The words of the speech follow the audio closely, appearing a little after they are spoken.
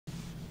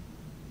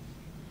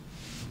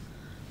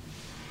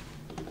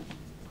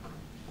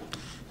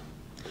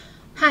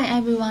Hi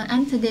everyone,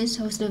 I'm today's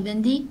host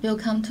Wendy.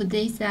 Welcome to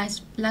today's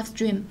live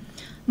stream.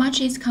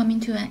 March is coming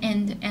to an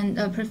end and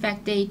a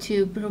perfect day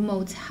to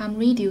promote harm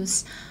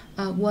reduce.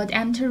 World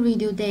Amateur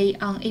Radio Day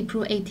on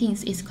April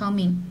 18th is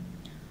coming.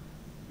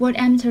 World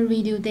Amateur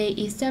Radio Day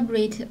is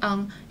celebrated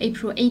on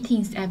April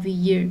 18th every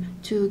year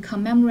to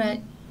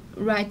commemorate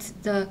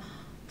the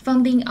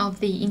founding of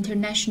the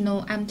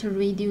International Amateur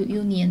Radio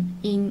Union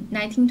in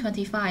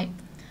 1925.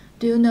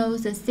 Do you know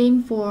the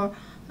theme for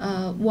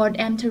World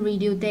Amateur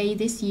Radio Day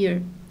this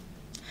year?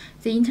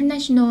 The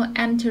International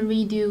Amateur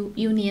Radio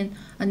Union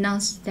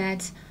announced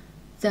that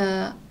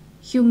the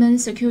Human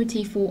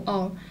Security for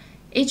All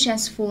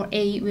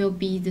 (HS4A) will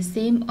be the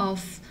theme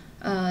of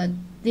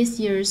this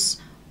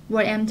year's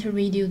World Amateur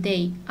Radio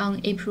Day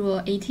on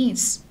April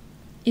 18th.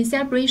 In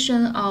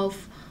celebration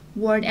of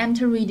World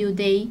Amateur Radio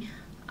Day,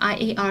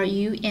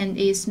 IARU and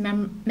its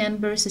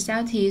member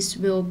societies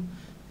will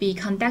be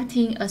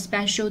conducting a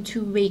special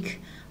 2-week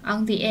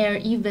on-the-air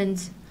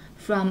event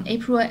from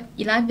April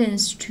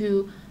 11th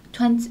to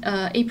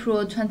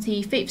April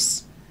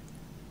 25th.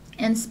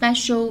 And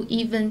special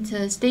event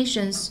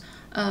stations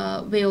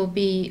will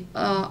be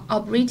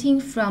operating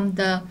from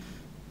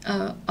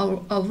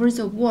over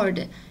the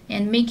world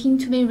and making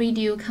two-way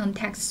radio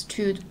contacts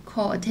to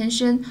call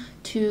attention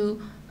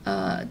to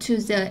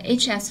the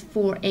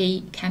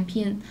HS4A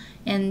campaign.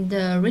 And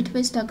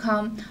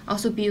RETEVIS.com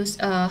also builds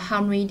a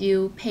ham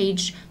radio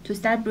page to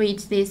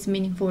celebrate this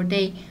meaningful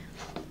day.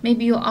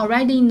 Maybe you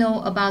already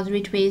know about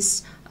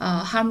RETEVIS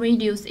ham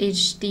radios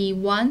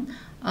HD1,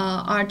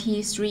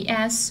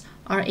 RT3S,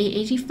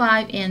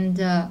 RA85, and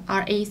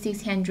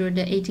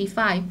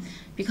RA685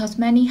 because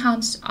many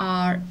hams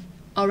are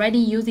already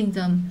using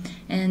them.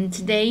 And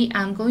today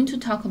I'm going to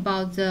talk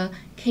about the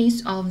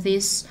case of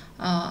these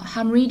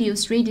ham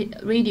radios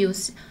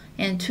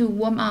and to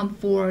warm up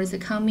for the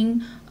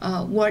coming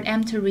World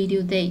Amateur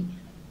Radio Day.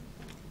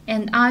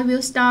 And I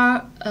will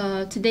start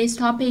today's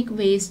topic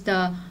with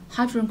the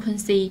high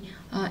frequency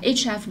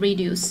HF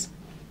radios.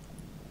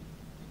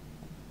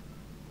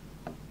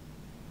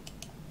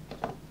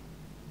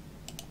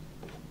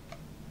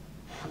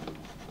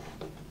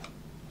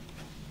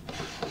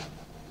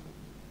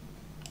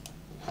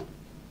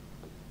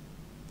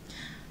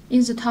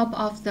 In the top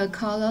of the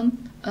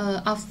column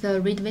of the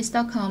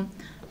RETEVIS.com,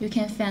 you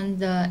can find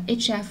the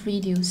HF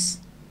radios.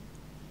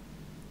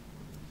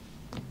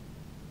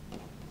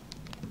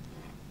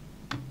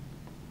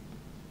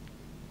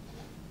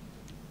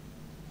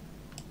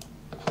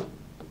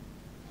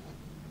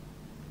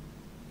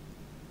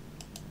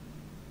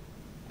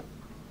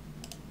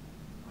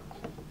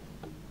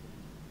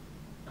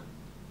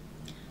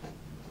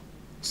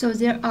 So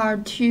there are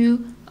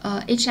two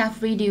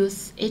HF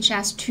radios,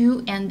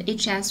 HS2 and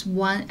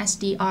HS1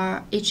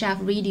 SDR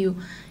HF radio.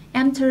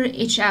 Amateur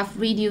HF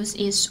radios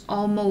is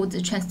all mode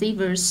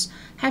transceivers.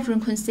 High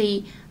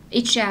frequency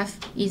HF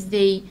is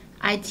the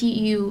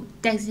ITU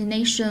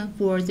designation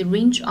for the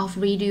range of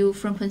radio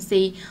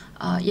frequency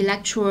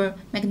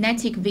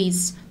electromagnetic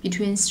waves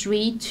between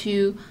 3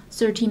 to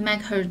 30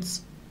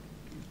 MHz.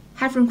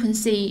 High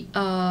frequency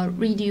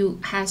radio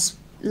has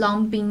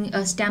long been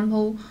a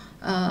staple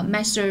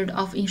method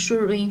of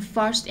ensuring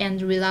fast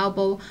and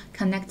reliable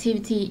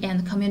connectivity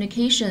and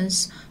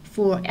communications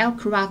for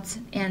aircraft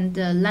and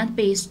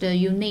land-based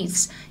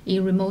units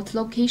in remote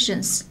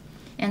locations.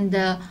 And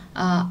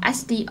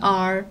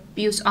SDR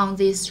builds on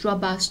this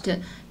robust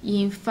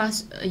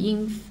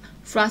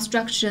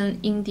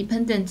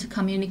infrastructure-independent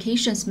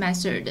communications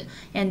method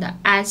and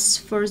adds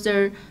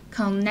further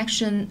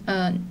connection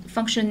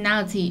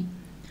functionality.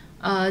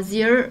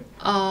 Their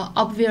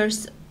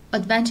obvious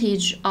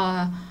advantage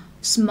are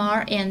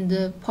smart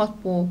and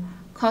portable,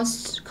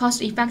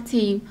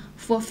 cost-effective,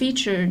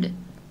 full-featured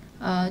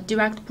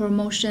direct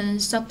promotion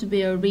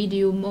software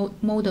radio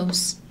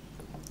models.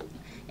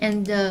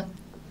 And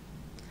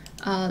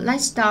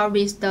let's start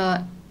with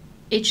the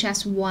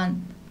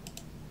HS1.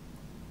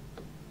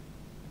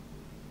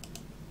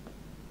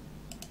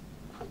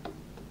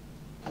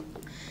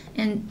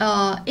 And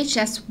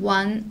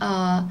HS1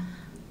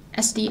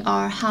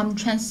 SDR ham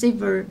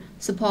transceiver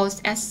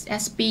supports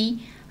SSB,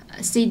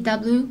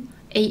 CW,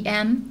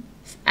 AM,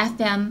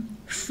 FM,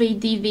 free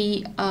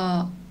DV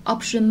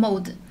option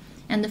mode,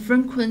 and the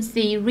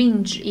frequency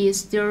range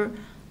is 0.5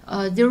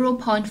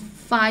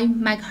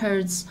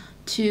 MHz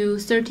to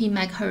 30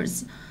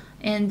 MHz,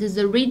 and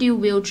the radio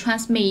will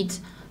transmit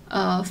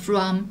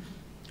from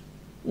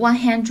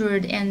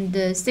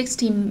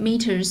 160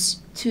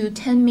 meters to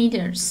 10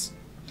 meters,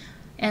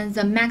 and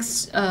the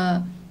max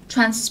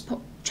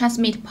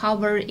transmit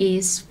power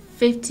is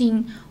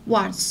 15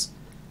 watts.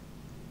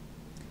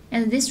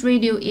 And this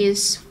radio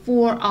is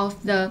four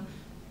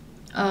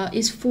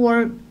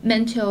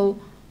mental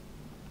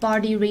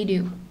body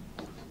radio.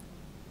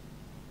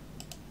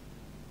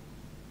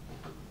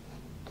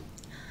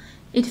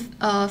 It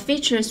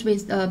features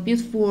with a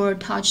beautiful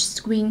touch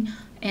screen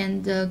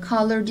and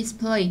color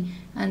display,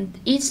 and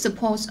it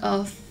supports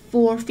a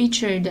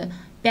full-featured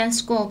band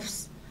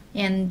scopes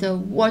and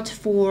word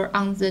for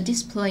on the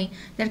display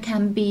that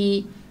can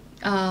be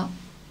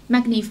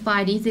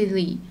magnified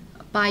easily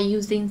by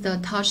using the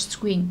touch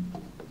screen.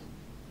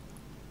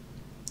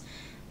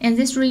 And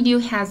this radio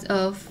has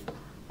a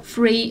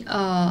free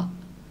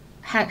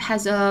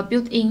has a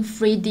built-in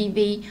free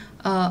DV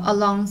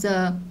along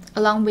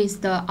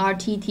with the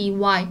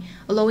RTTY,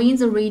 allowing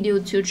the radio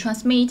to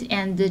transmit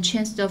and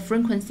change the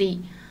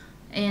frequency.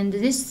 And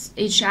this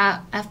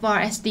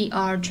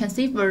HFR-SDR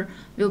transceiver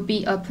will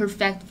be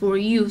perfect for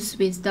use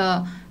with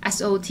the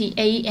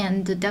SOTA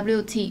and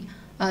WOTA.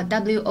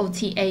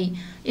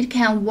 It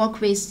can work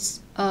with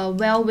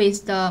well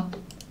with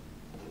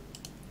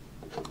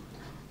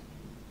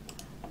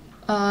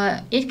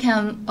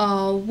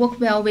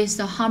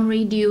the ham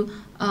radio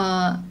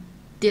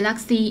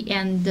Deluxe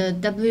and the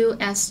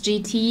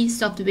WSGT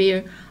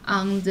software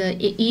on the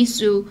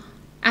ISU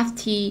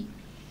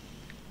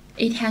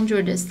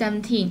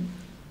FT817.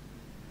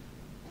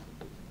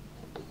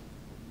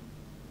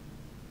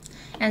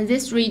 And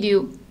this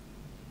radio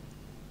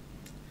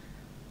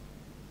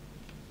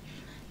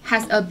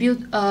has a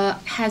built-in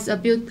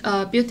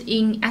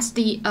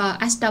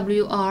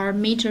SWR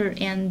meter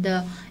and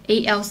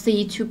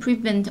ALC to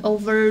prevent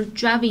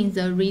overdriving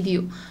the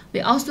radio.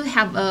 We also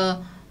have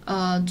a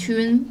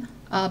tune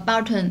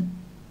button.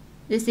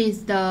 This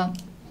is the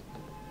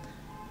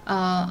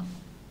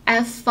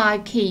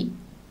F5 key.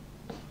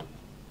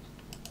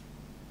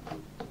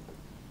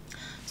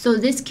 So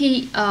this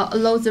key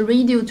allows the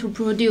radio to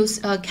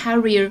produce a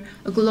carrier,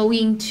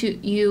 allowing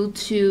you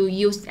to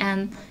use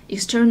an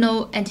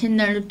external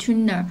antenna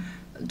tuner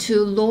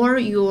to lower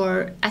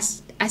your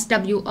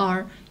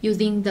SWR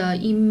using the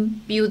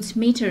inbuilt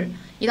meter.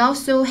 It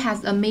also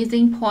has an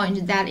amazing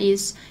point, that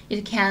is,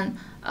 it can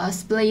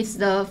split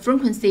the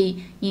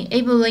frequency,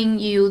 enabling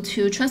you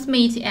to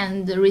transmit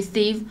and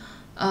receive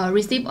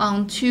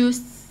on two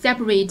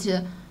separate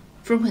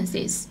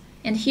frequencies.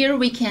 And here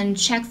we can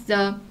check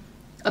the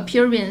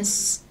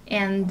appearance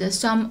and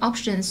some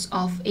options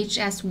of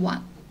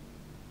HS1.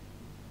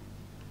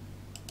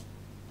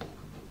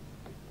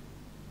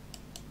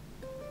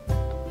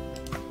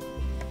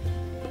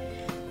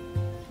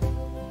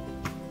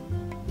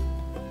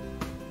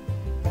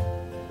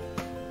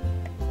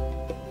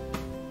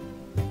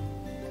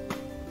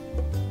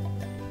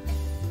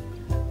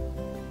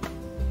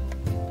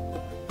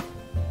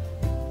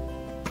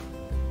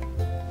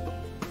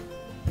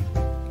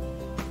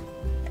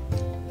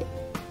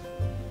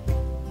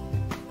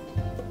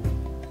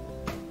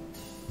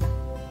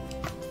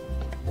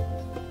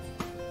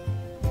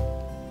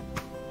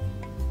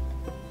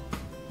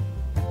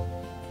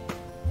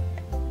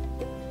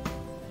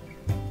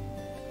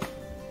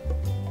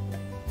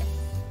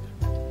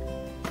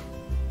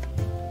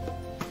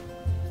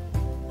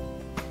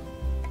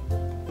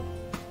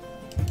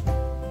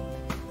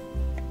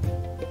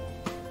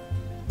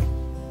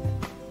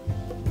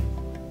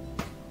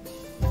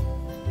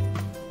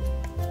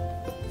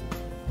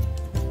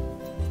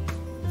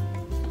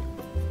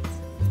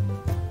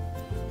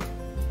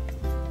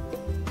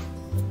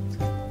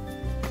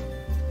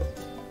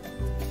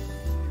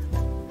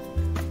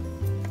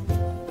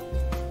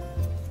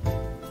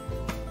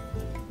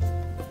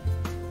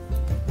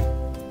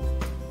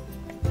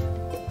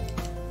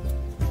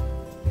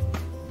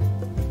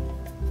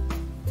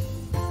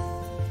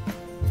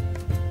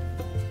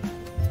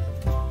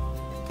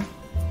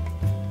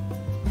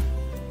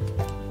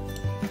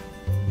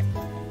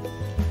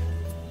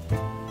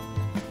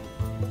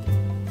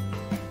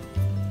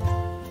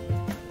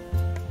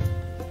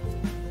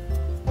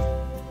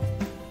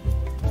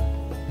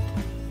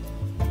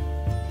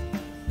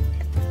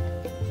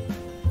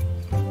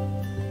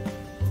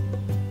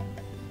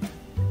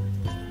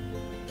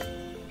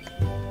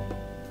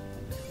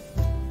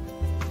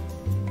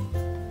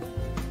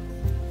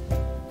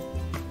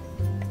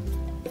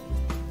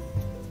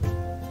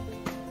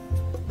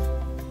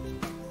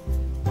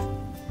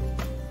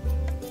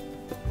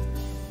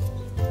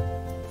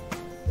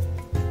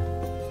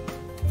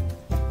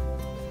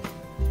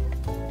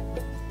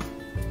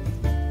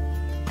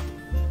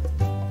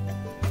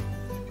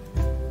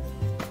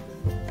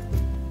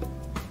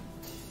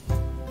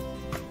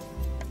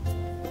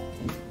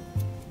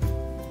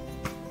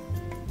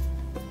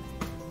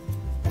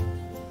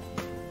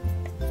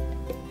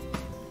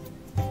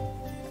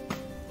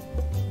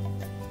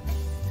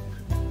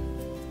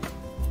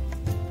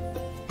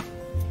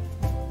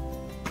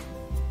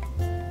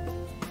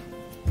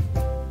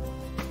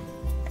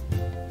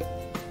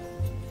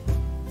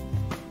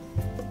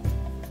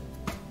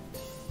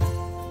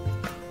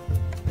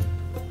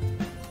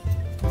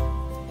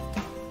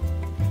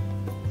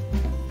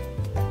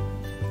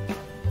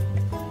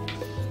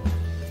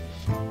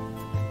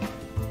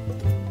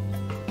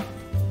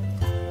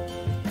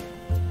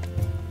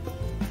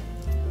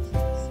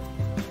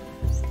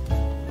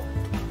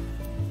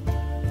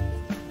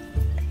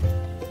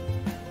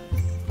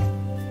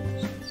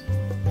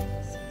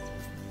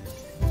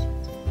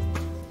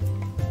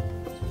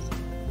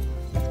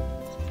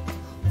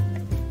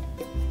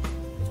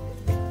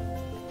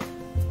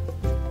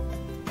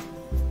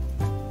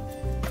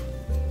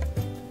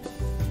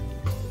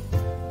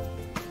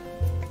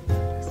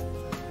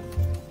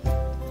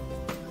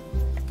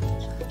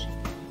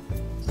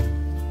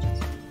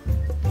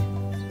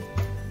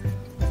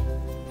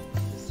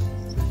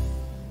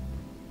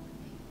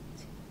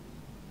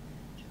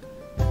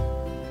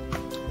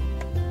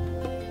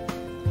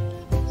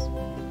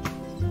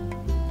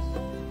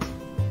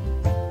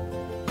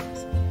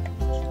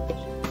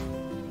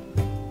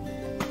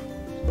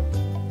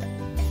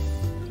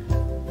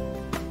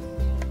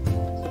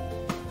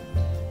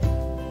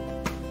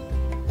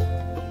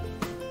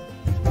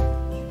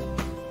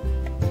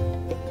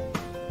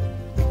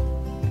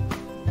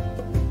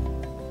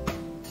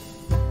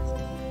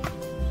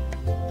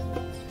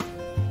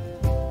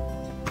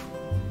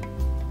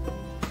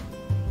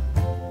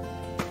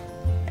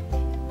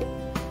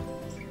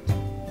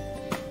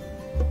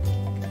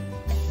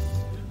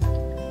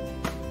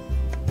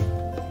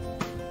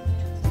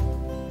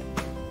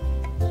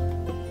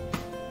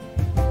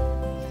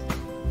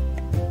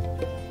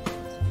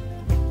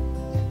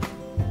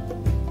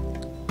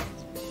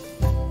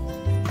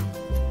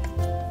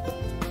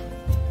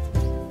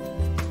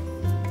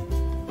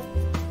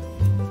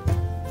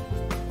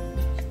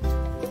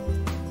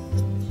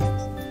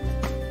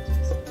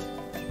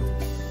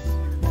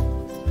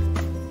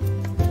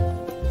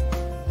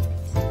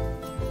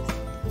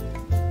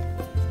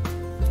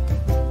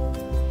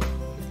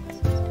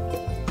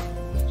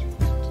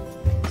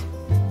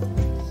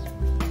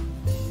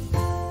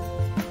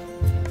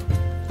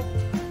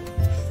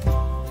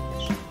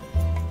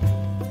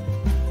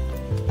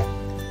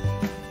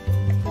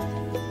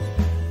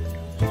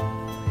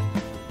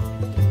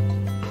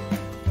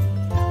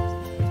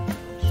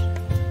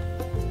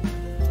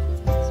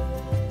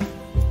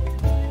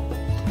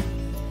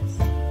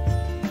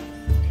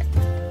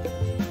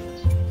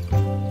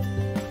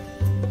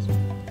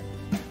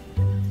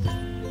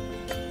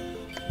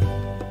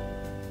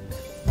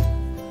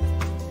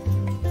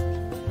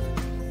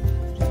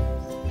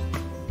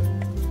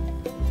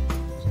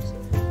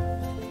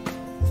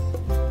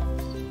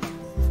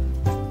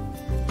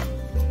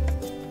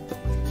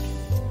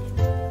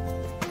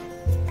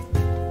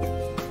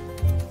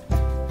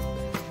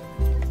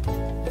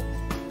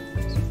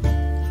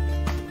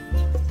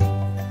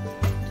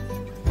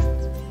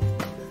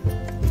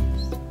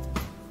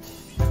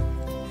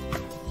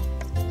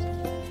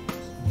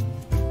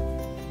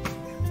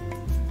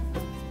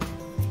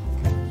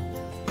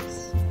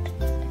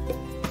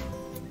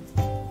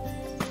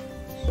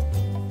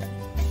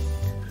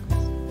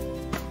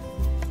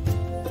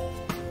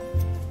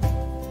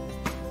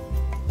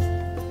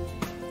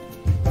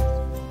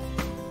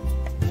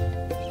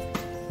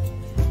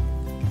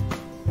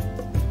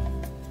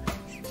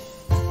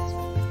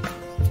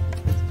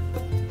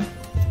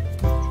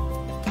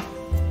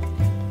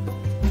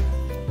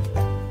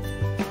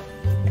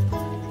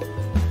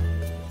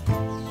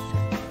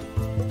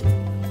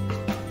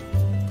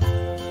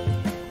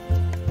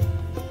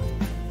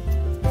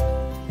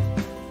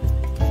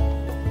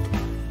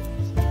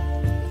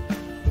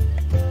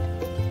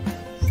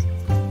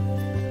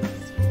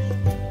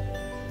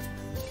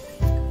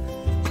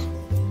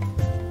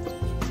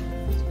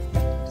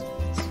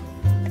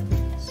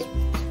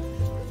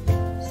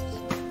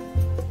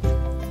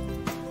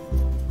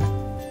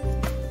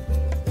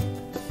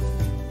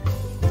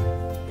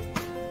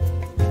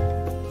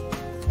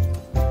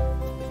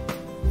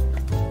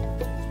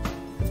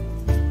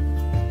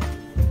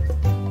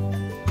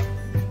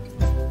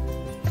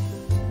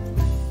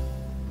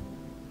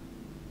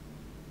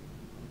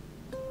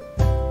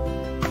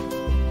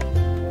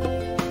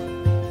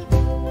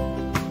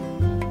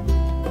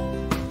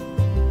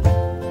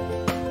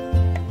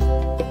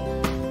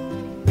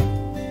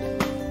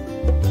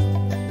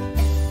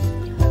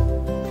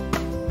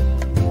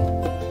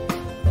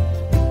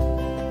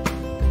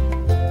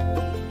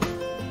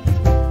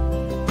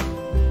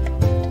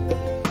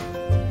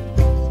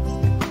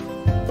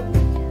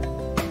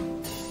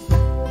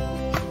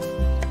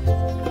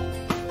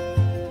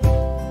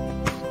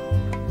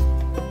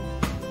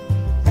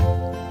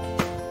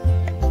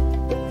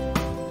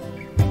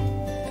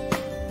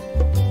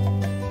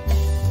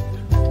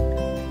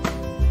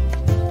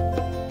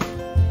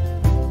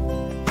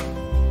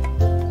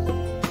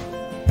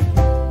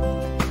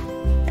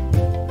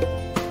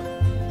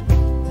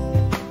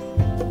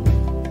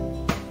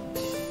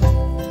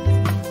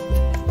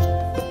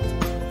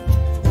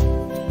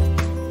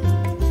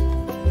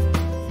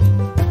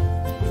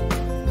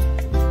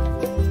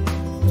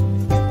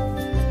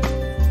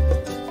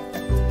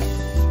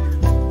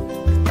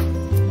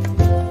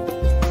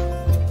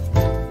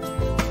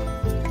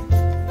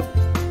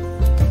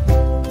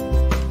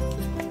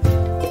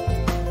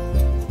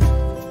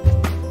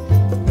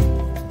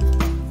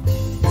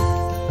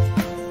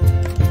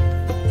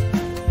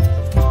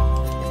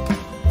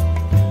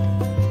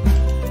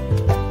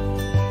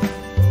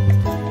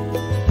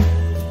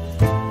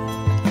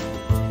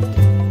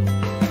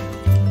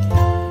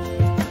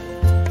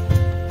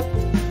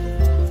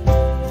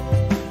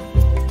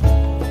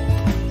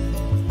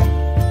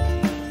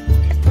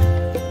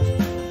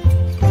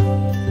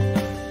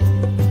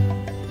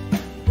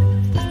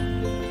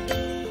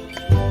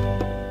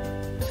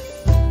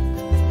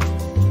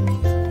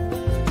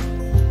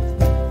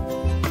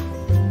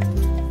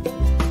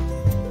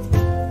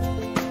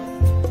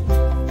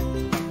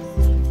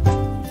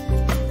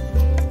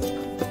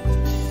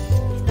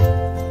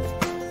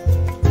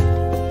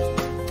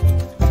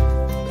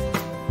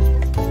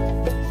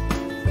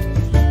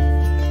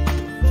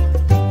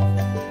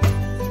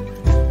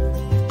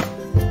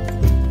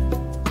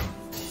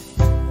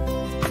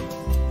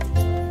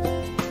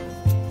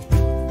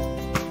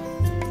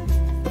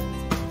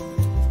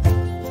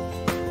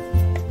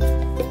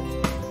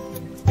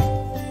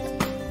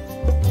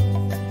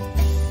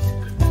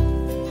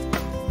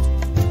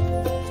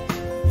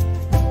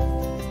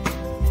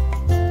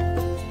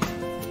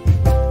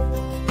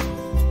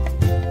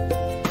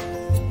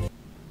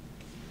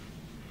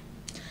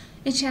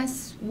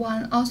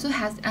 HS1 also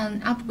has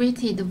an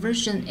upgraded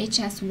version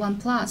HS1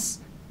 Plus.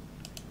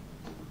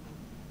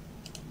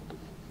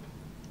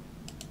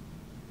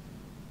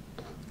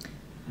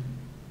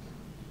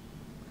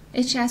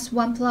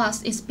 HS1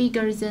 Plus is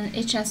bigger than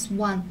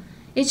HS1.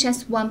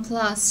 HS1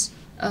 Plus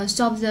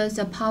solves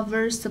the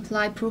power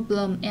supply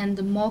problem and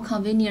more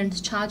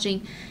convenient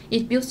charging.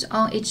 It builds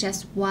on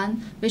HS1,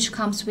 which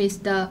comes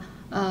with the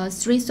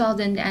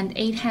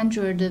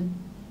 3800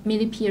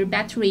 mAh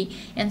battery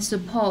and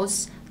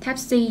supports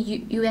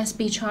Type-C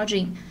USB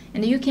charging.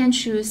 And you can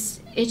choose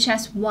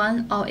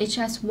HS1 or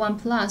HS1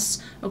 Plus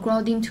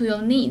according to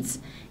your needs.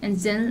 And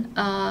then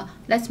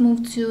let's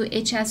move to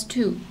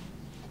HS2.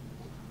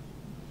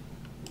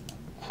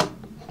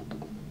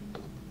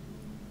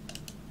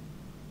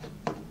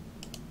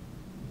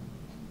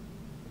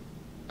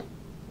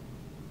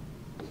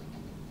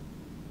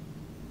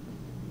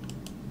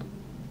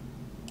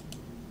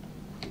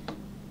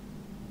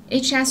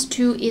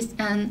 HS2 is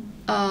an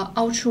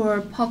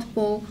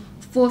ultra-portable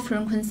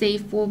 4-frequency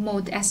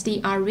 4-mode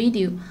SDR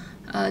radio.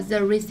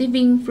 The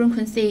receiving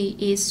frequency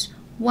is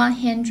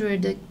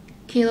 100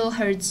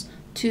 kHz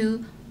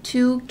to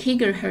 2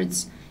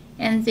 GHz,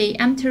 and the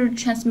emitter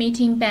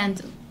transmitting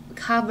band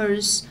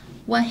covers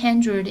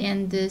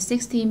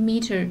 160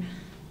 meter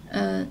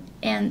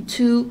and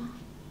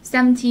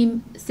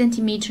 270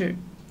 centimeter.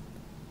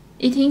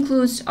 It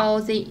includes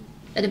all the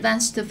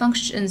advanced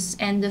functions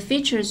and the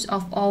features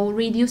of all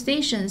radio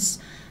stations.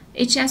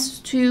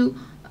 HS2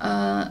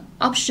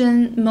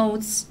 option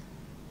modes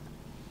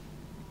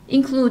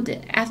include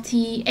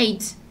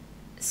FT8,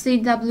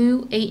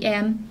 CW,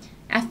 AM,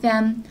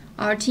 FM,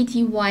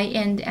 RTTY,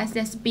 and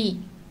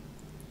SSB.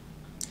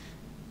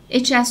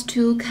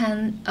 HS2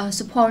 can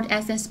support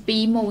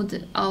SSB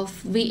mode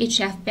of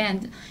VHF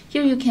band.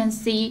 Here you can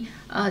see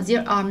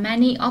there are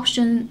many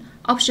optional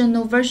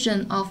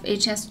versions of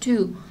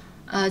HS2.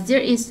 There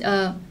is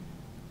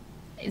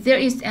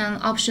an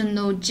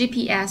optional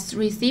GPS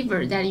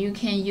receiver that you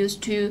can use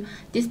to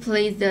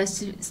display the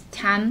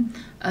time,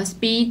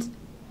 speed,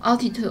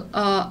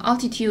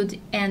 altitude,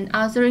 and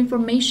other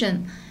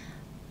information.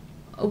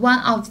 One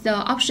of the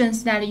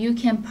options that you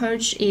can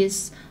purchase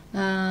is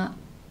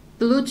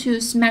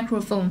Bluetooth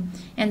microphone,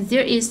 and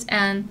there is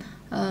an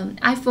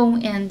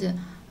iPhone and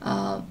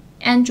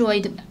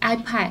Android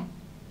iPad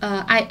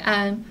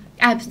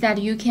app that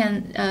you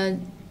can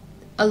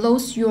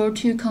allows you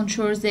to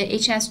control the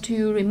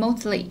HS2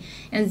 remotely.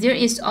 And there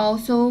is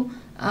also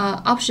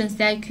options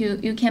that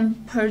you can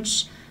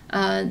purchase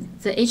the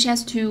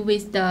HS2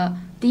 with the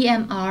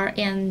DMR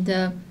and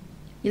the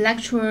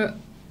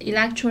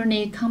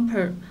electronic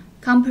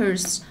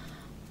compass,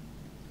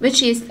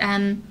 which is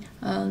an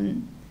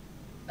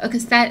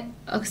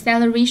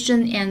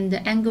acceleration and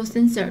angle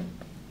sensor.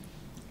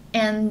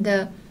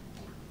 And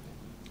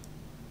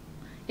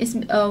it's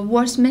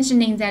worth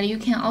mentioning that you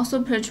can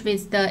also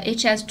purchase the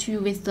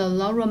HS2 with the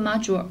LoRa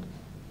module.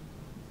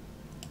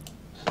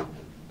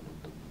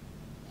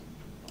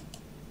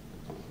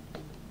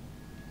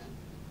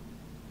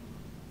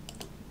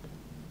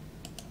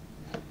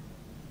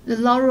 The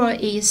LoRa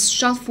is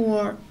short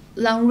for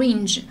long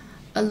range,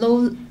 a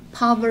low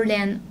power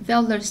than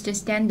wireless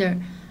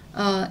standard.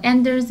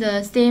 Under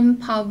the same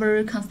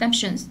power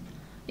consumptions,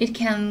 it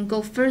can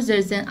go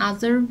further than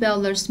other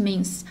wireless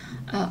means,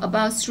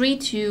 about 3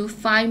 to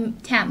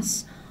 5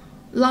 times.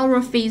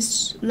 LoRa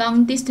feeds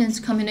long-distance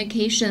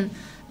communication,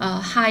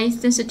 high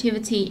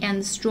sensitivity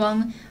and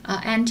strong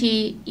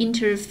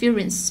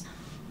anti-interference,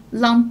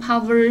 long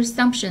power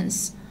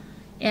consumptions,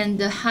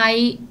 and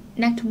high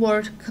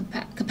network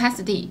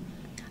capacity.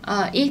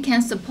 It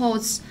can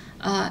support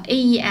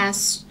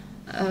AES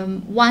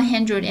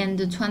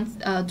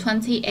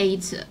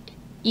 128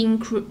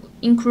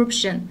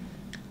 encryption.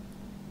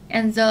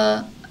 And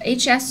the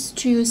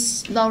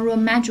HS2's LoRa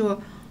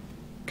module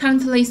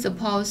currently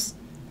supports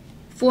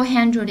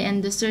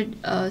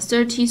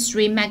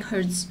 433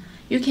 MHz.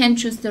 You can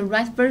choose the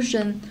right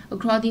version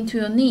according to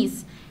your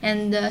needs.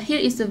 And here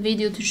is a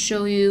video to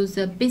show you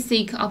the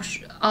basic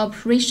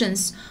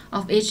operations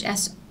of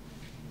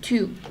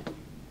HS2.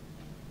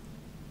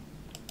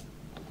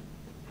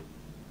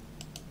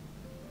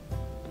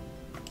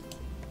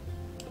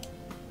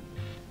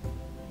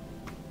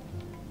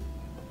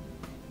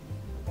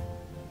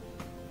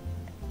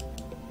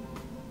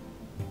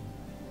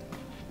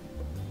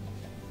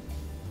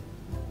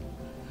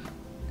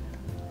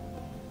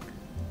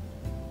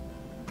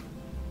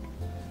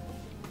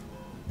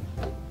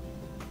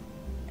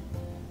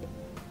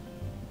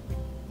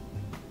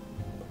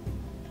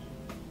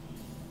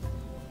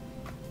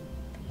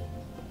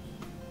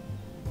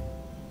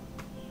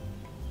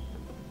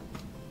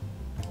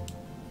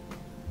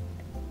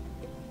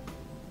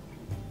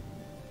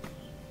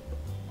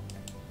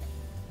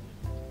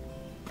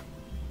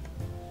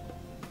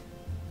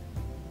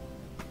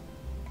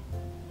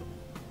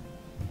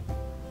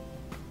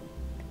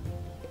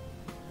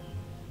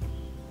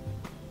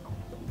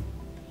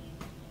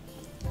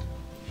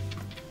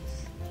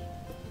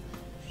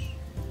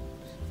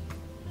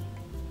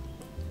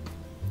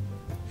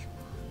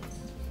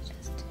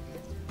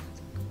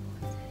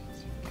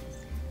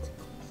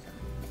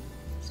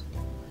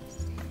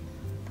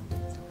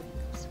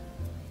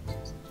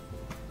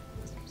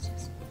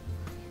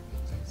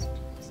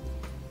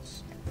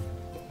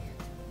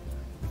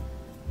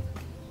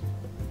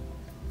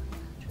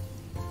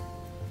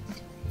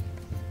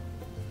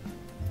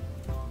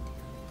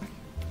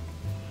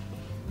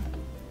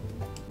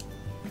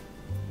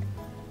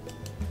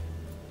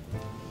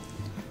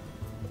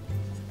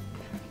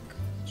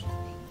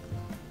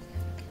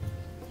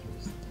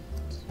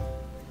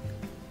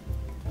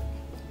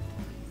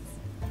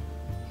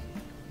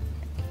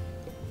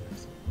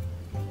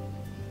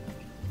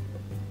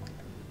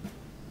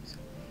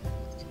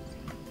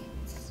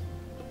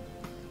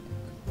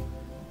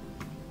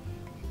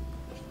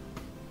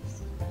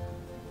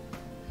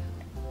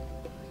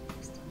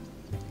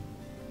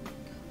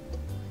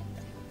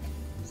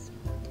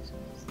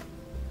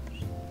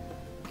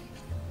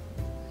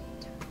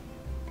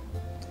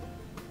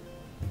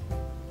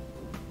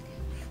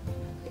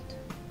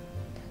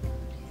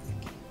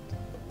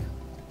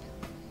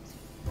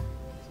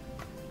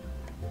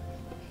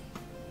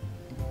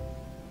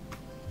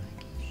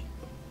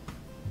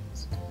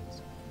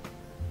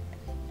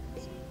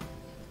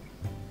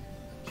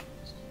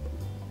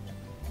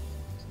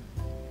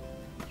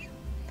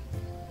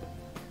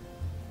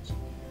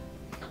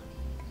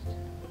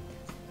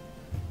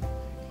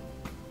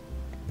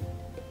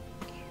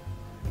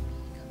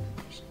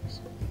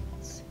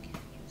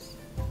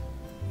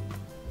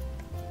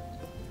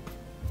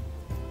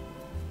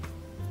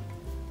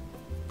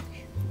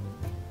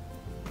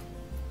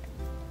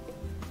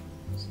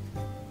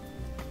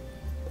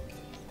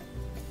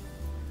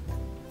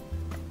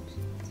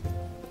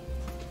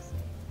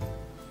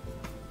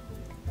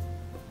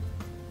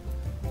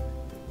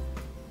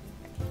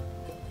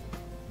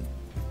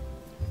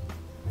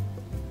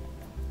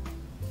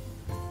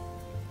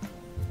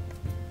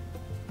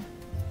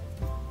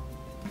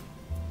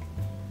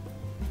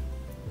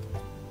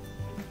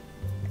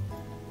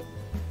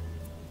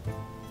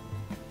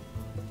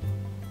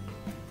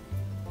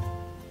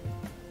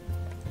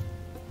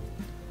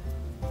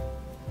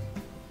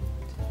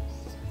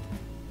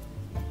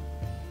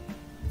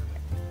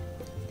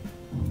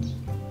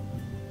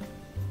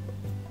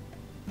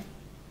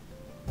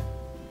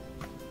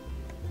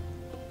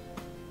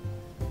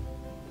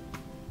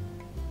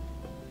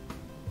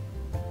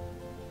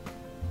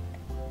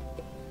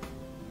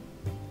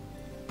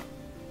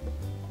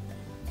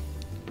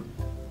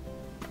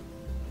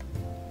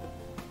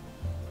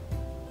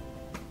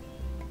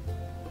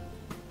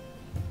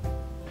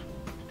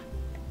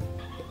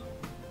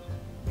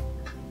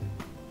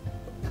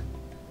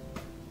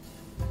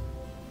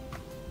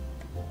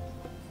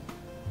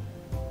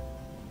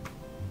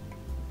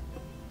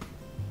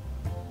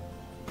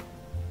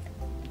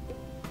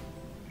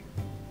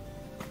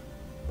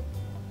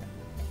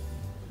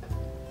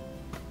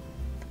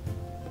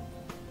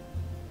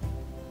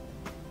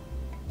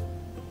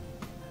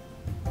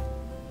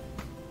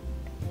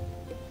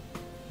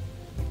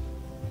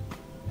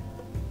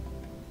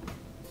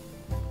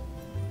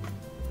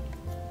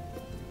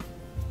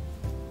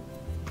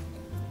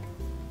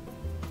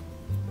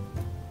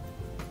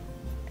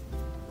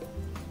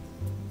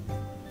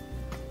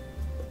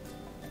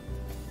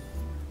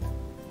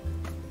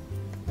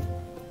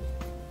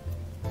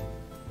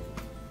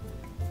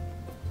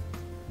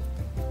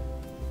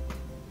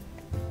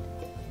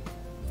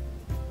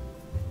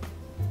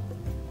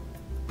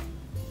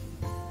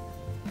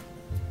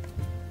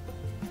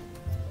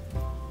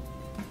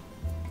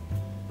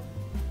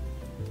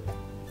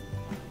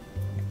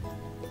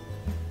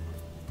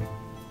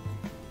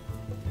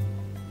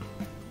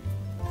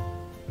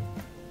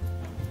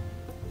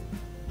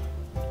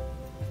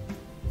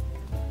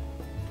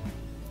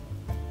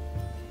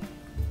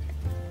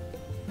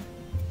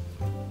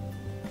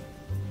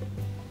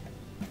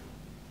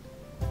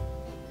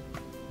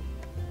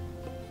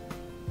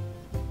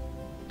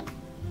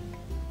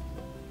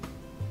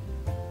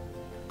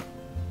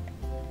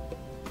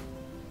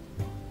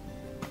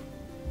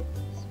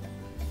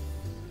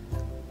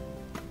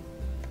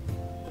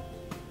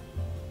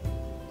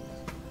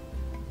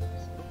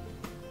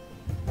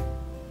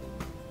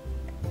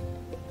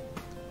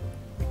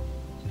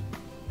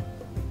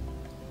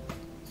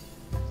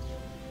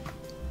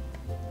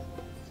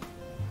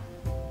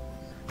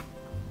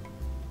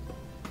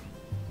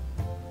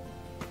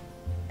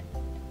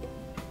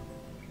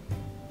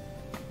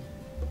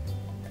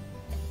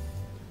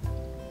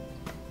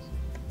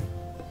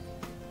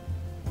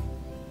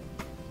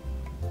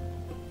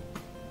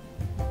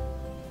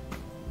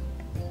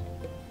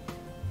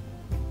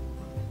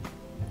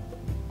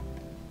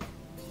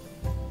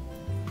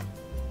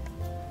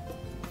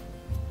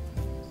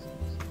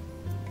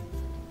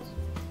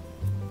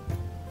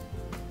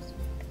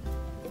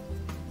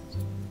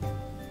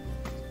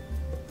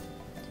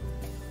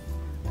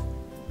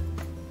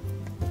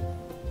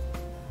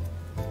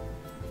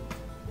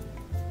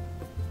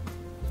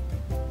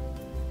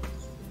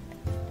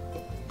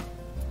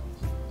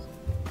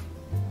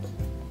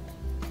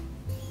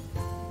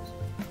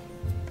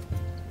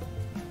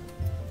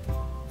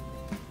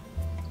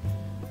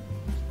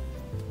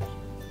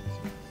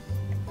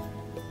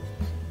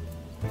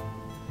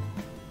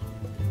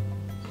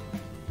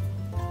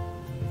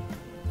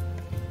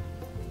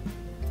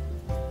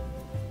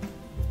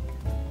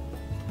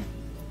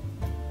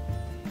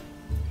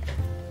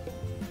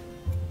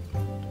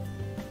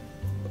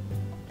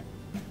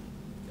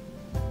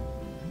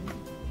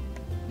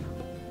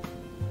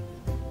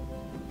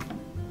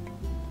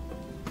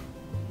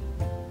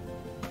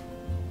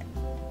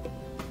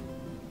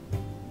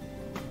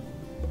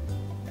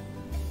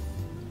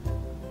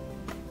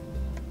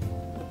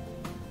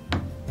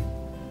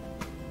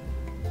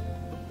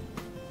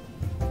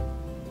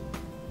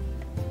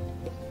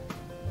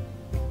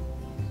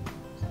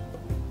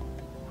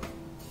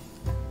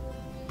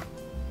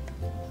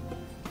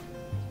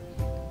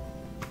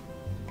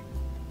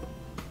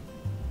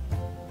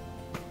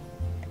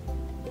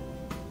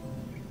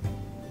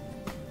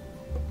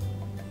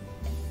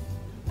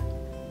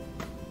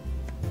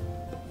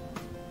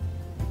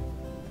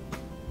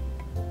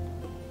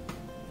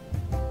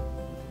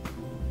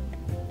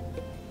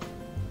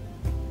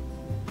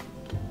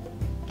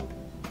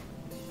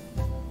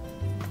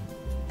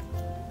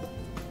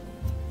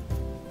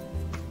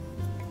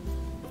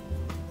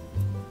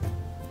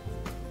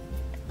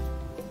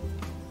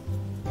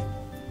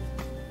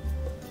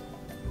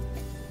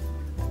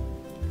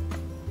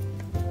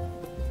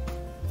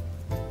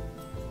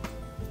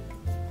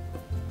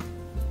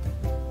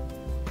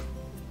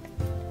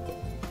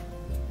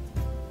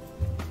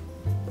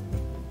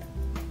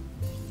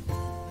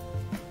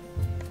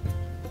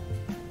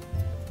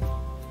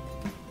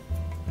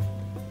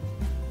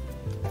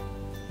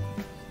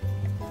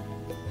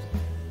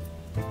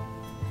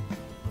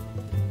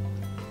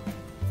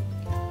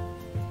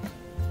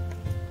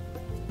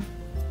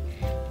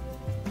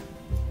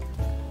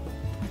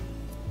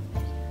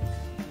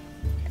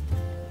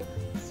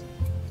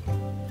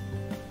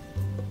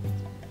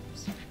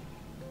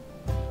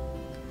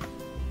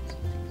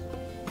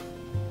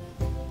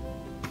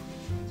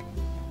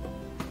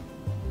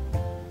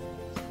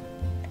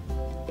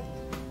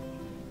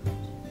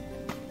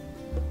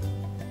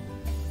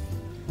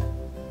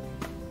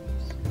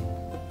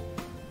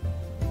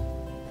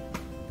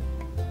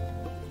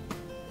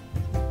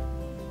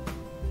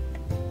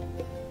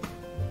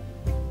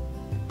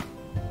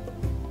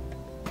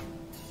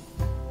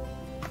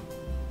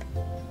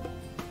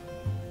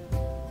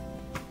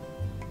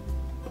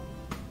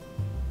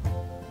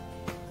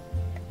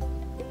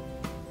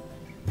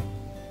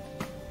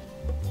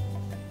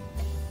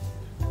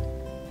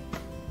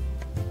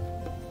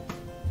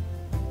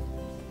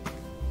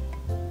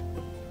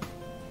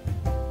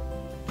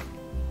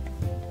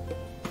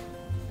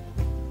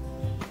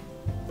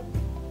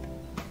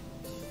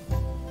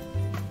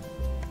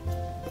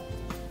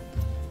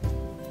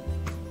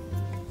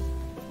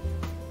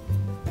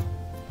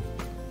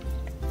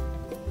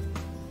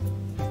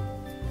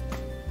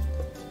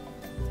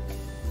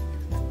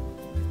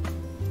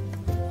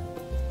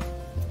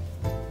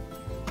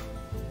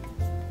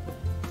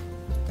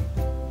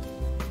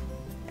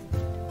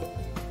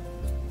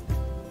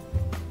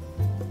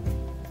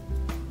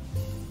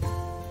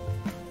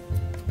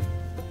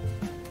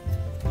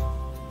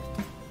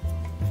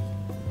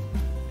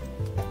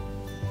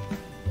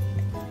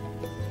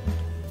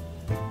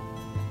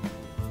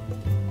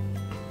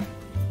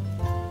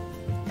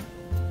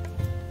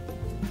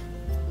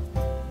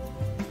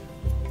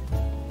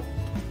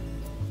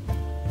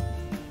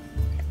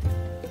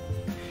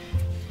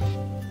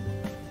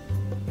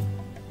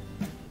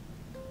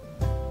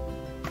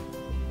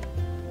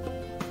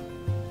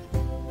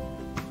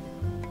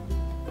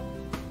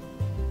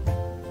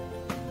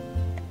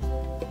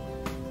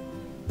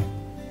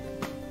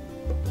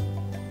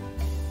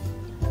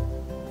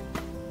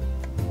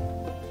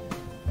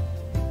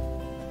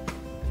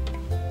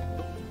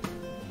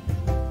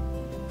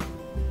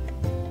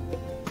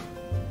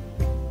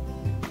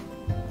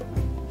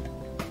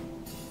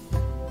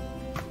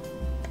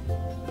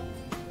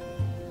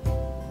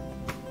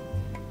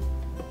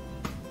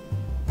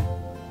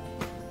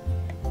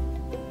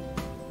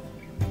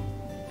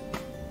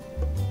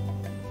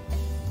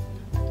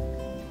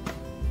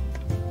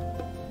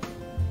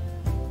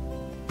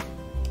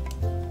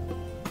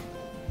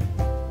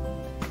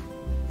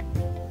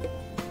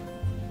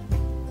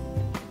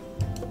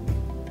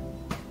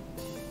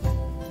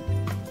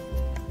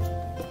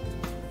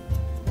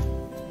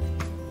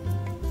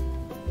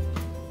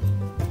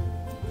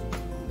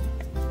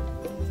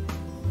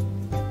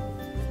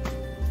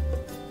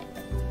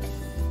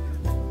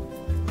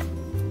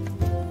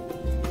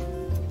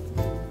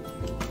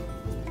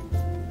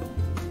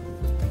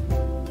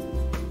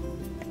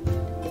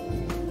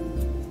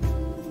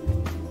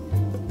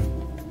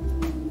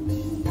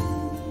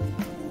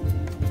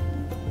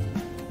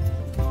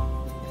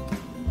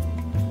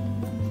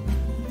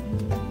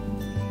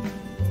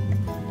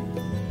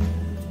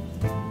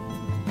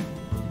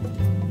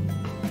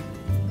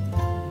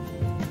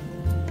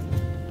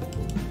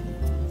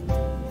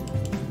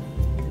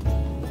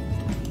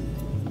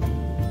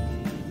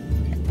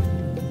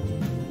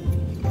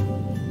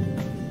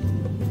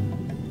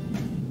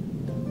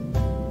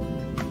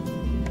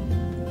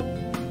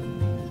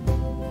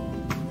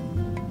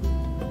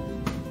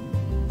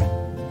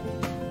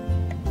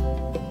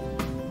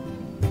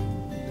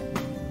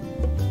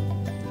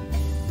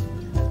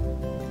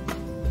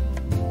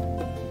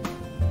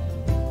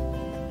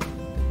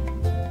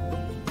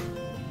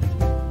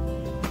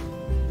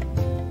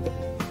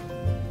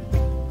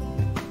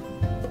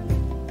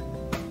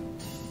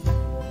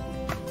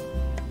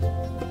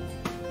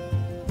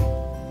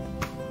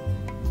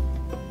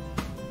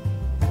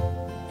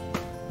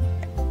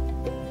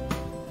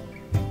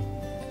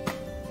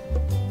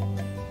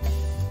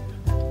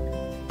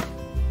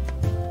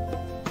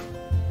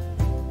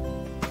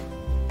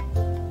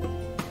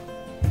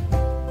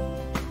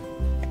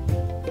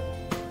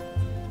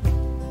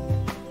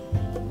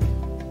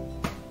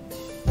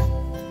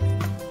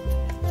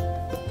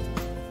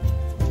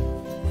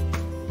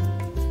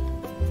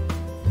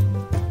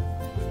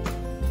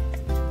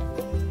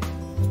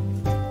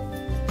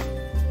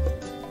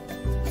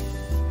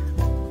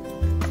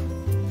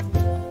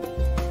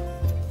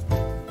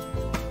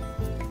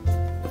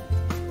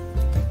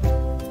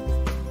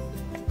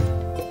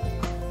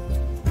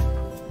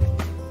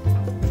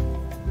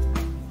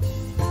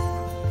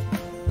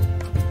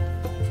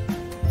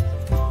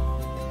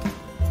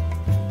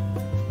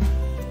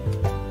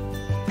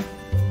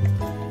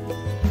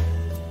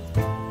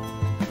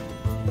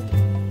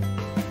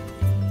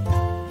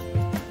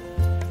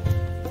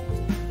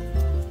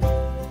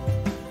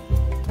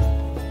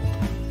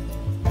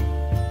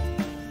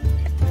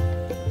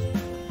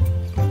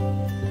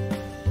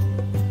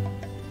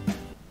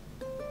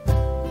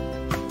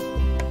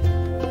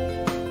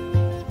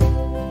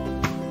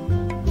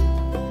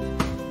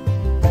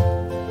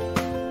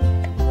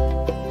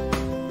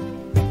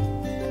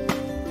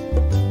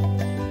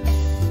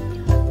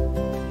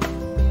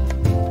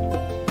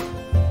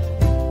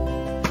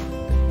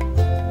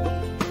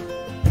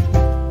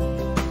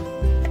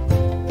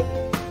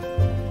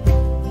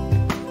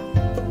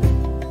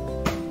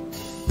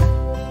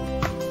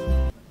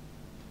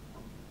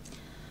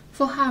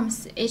 For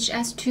harms,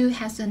 HS2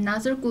 has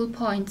another good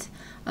point.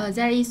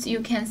 That is, you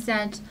can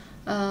set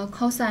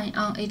cosine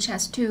on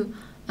HS2.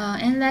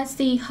 And let's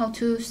see how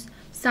to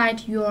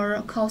set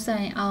your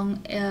cosine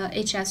on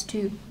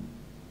HS2.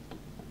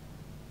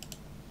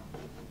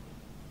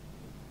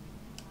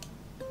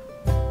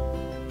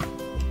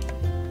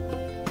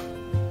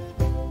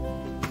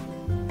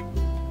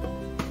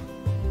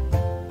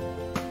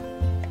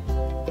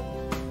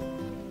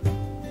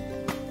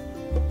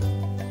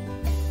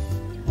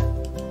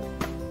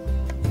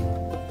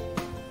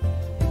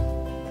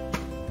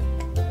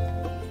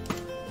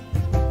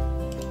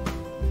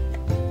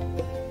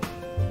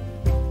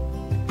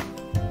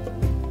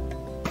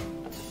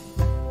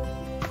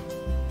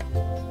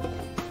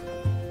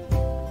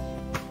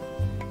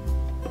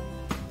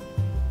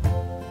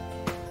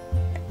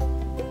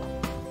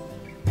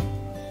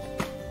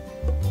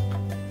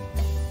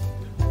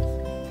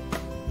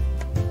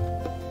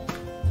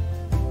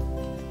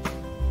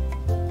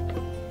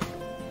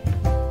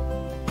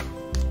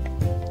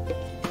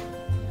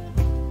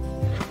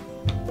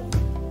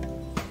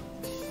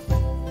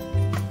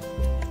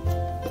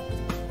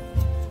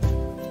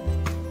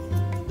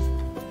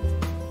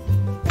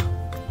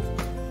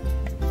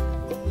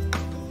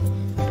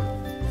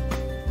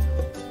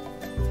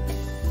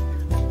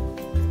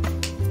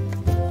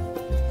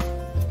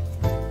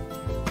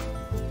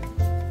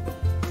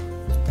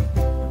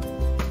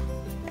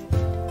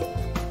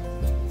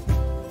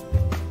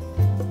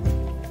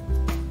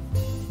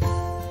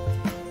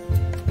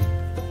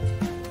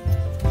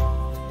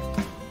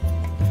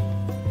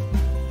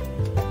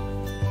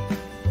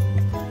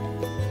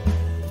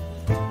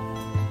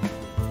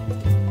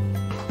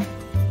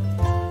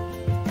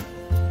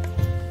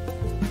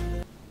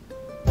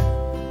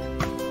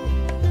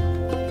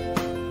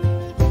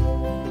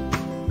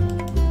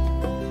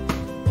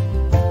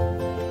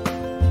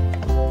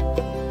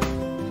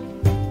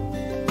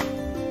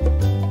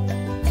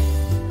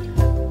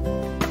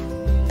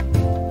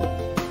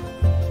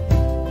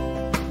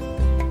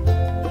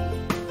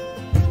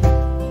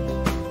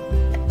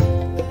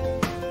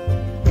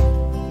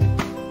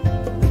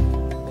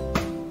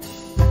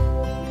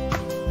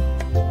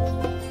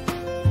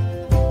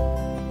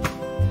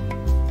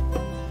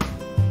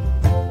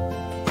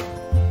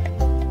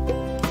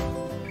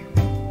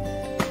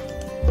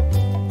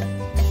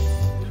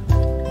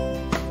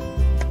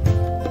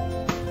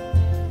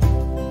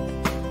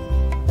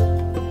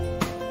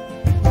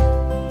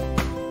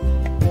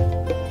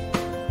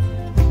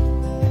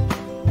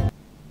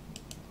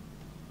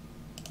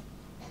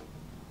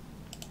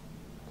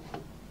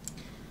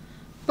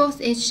 Both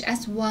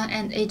HS1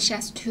 and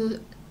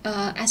HS2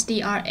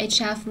 SDR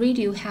HF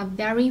radio have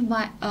very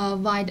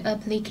wide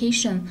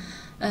application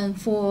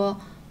for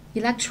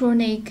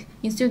electronic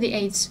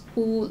enthusiasts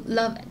who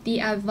love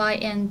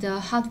DIY and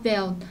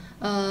hardware.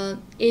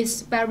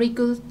 It's very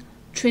good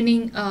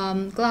training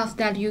glove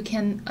that you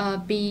can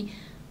be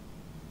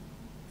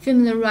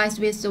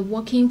familiarized with the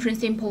working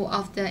principle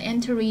of the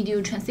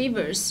inter-radio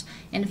transceivers,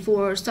 and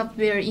for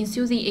software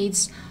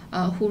enthusiasts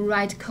who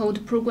write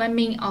code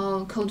programming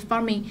or code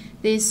farming,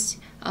 this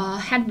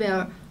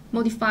hardware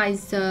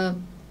modifies the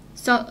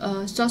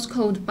source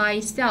code by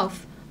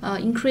itself,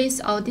 increase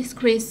or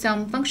decrease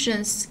some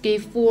functions,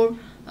 give full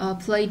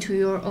play to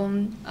your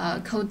own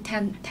code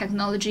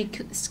technology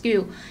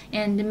skill,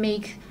 and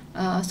make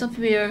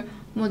software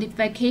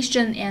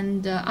modification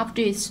and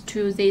updates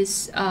to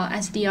this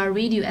SDR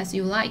radio as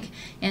you like.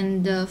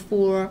 And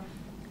for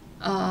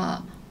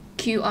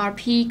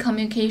QRP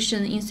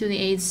communication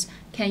enthusiasts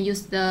can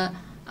use the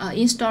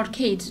installed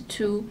kit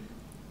to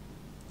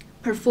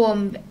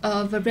perform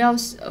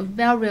various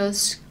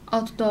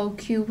outdoor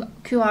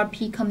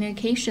QRP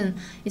communication,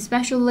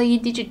 especially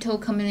digital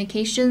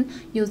communication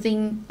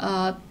using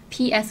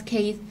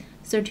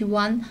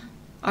PSK31,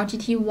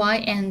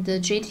 RTTY, and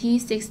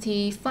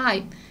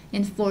JT65.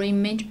 And for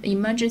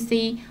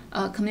emergency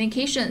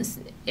communications,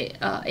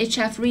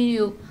 HF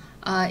radio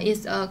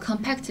is a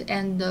compact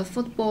and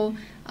affordable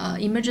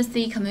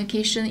emergency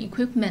communication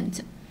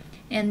equipment.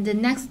 And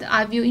next,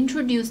 I will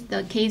introduce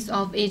the case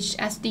of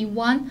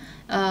HSD1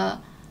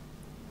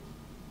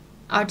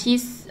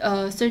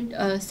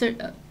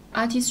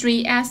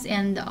 RT3S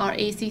and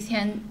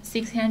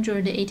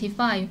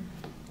RA685.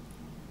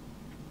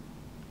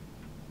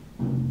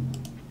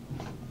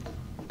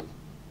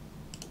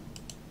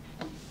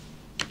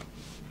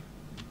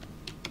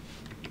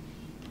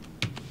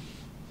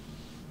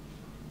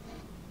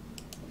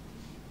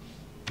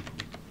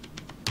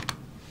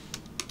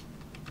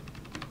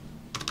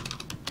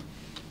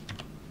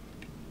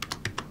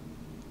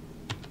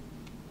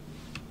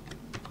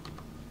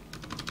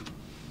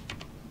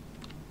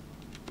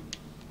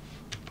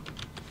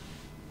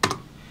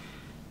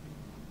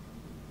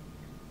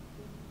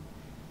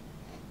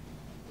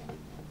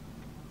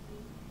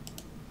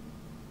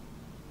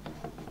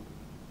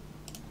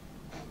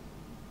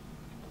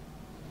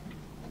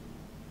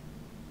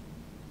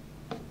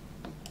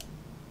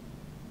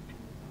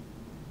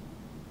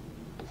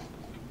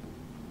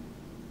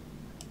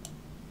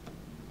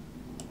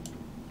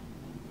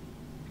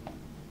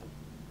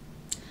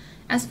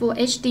 As for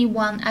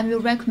HD1, I will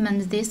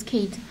recommend this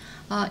kit.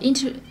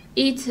 It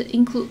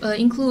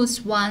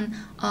includes one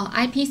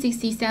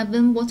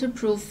IP67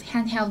 waterproof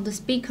handheld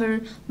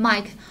speaker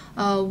mic,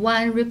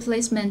 one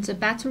replacement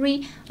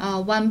battery,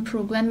 one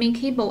programming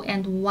cable,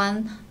 and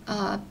one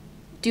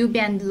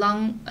dual-band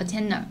long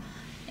antenna.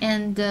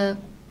 And the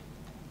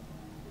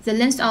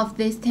length of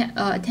this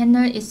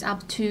antenna is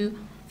up to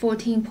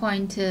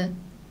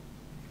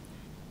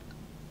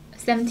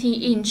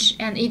 14.70 inch,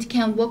 and it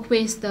can work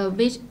with the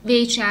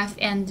VHF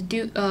and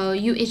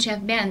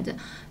UHF band.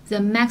 The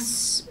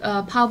max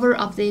power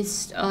of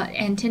this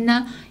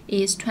antenna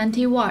is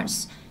 20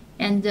 watts,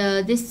 and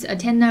this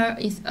antenna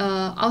is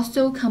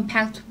also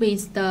compact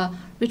with the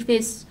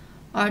RETEVIS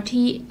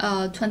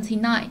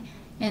RT29.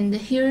 And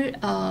here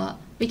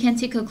we can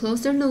take a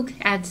closer look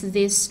at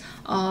this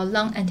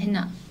long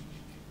antenna.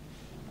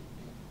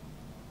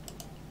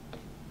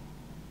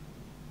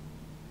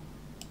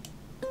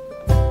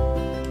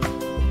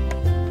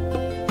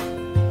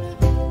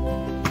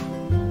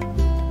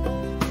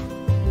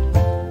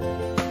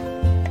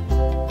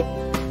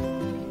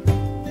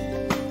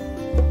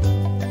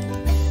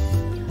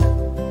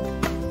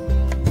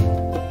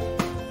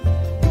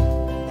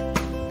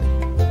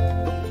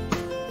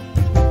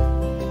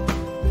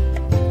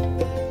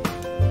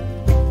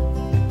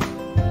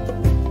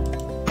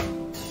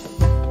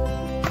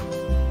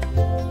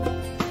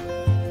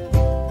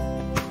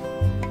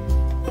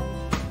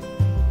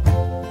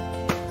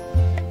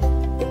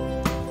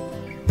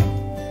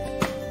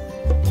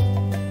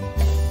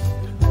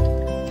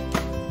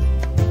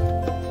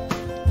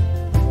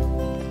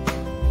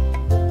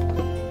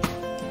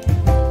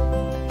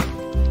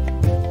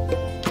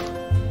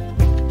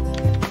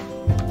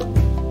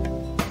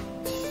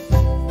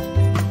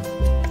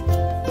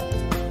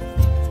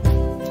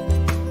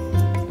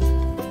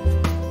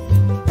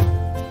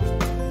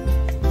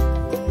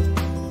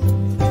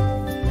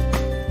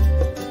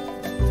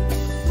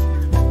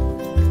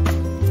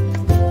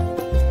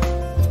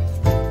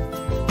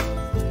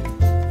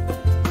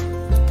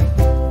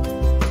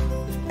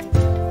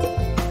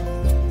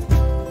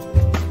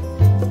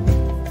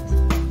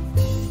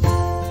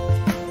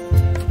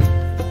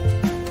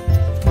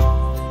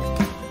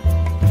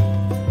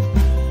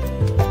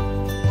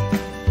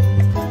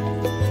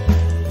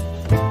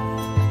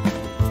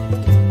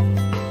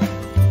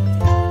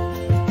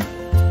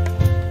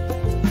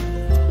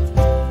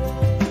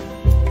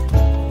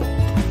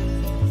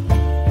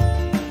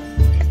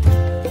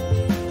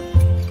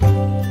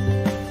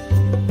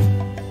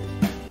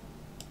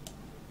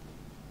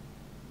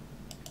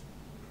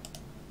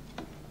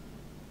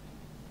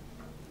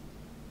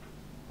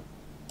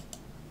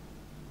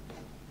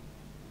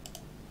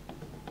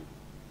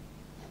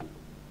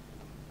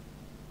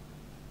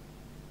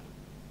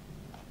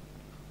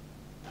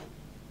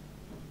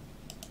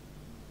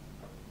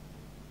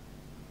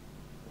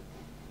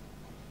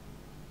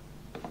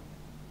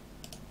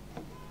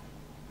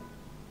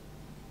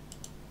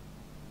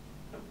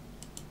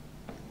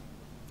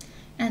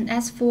 And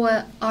as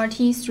for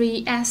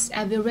RT3S,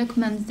 I will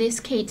recommend this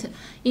kit.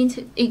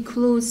 It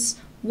includes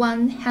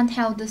one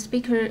handheld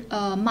speaker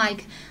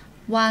mic,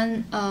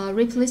 one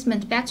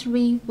replacement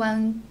battery,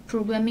 one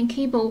programming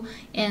cable,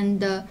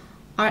 and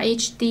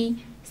RHD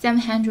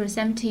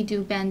 770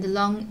 dual-band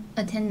long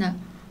antenna.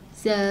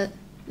 The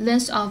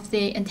length of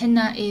the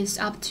antenna is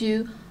up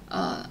to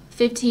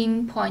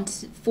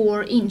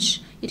 15.4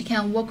 inch. It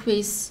can work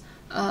with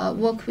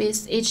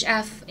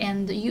HF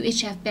and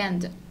UHF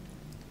band.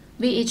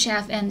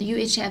 VHF and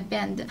UHF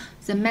band.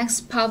 The max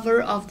power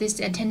of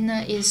this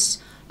antenna is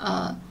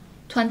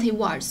 20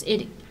 watts.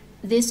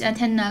 This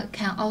antenna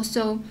can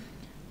also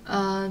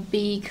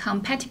be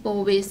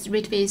compatible with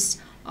RETEVIS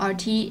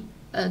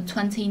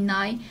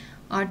RT29,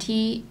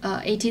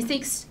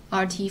 RT86,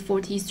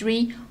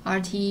 RT43,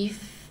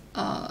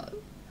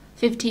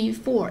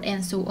 RT54,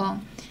 and so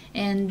on.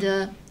 And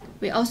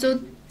we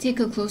also take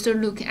a closer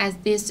look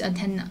at this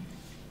antenna.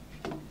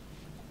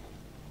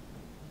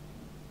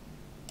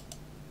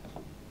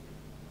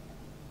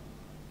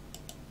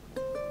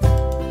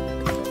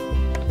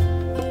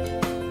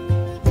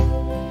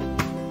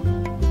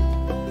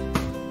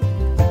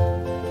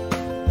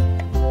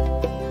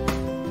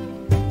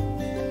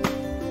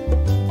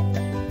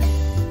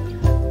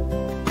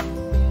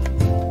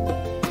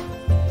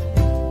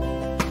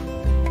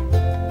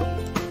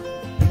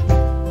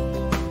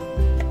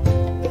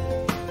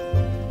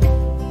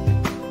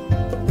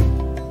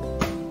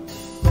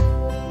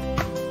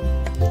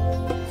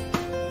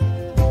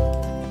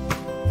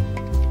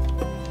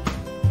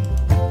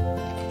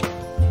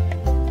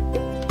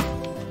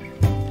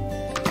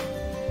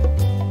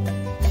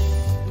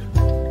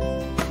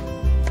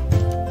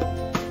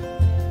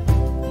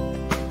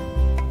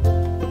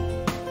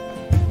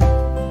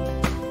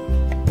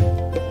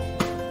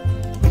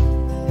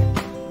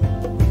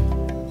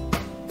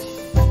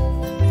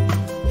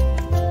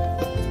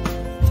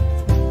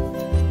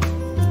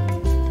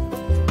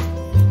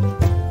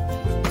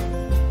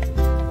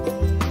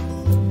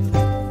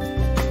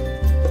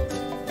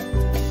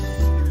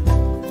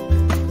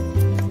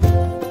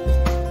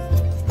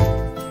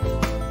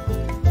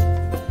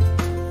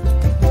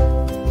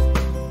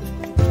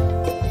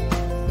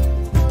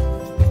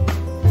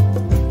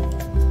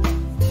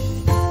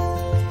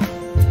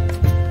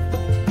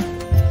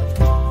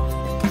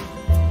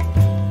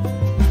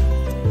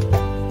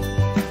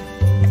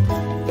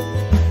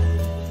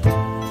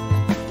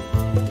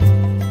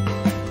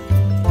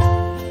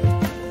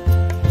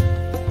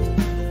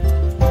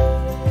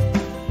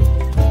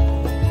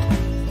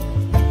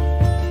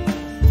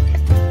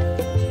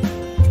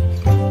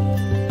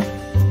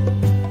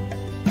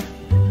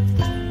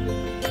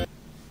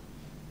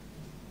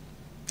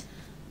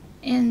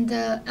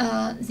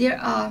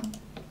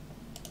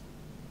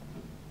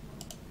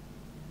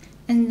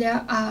 and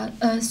there are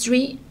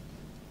three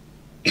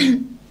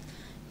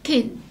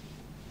kits.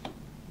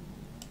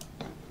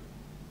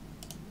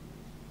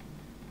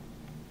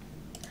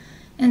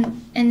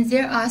 And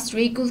there are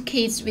three good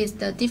kits with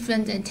the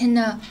different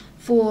antenna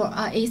for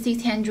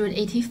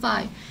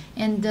A685,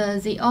 and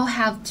they all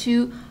have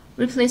 2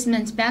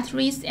 replacement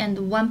batteries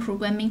and 1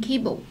 programming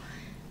cable.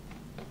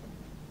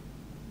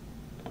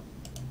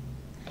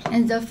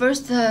 And the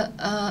first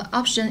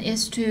option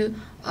is to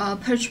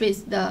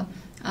purchase the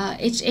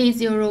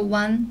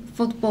HA01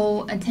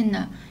 football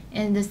antenna,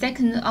 and the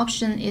second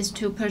option is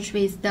to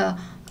purchase the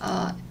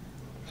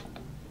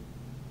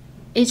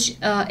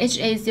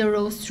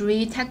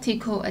HA03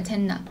 tactical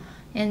antenna,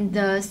 and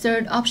the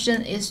third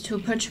option is to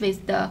purchase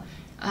the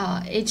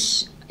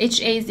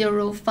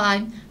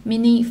HA05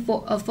 mini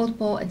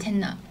football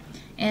antenna.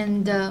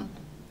 And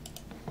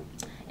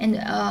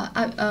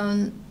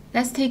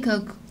let's take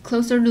a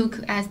closer look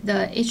at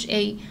the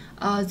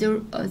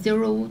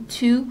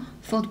HA02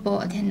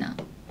 football antenna.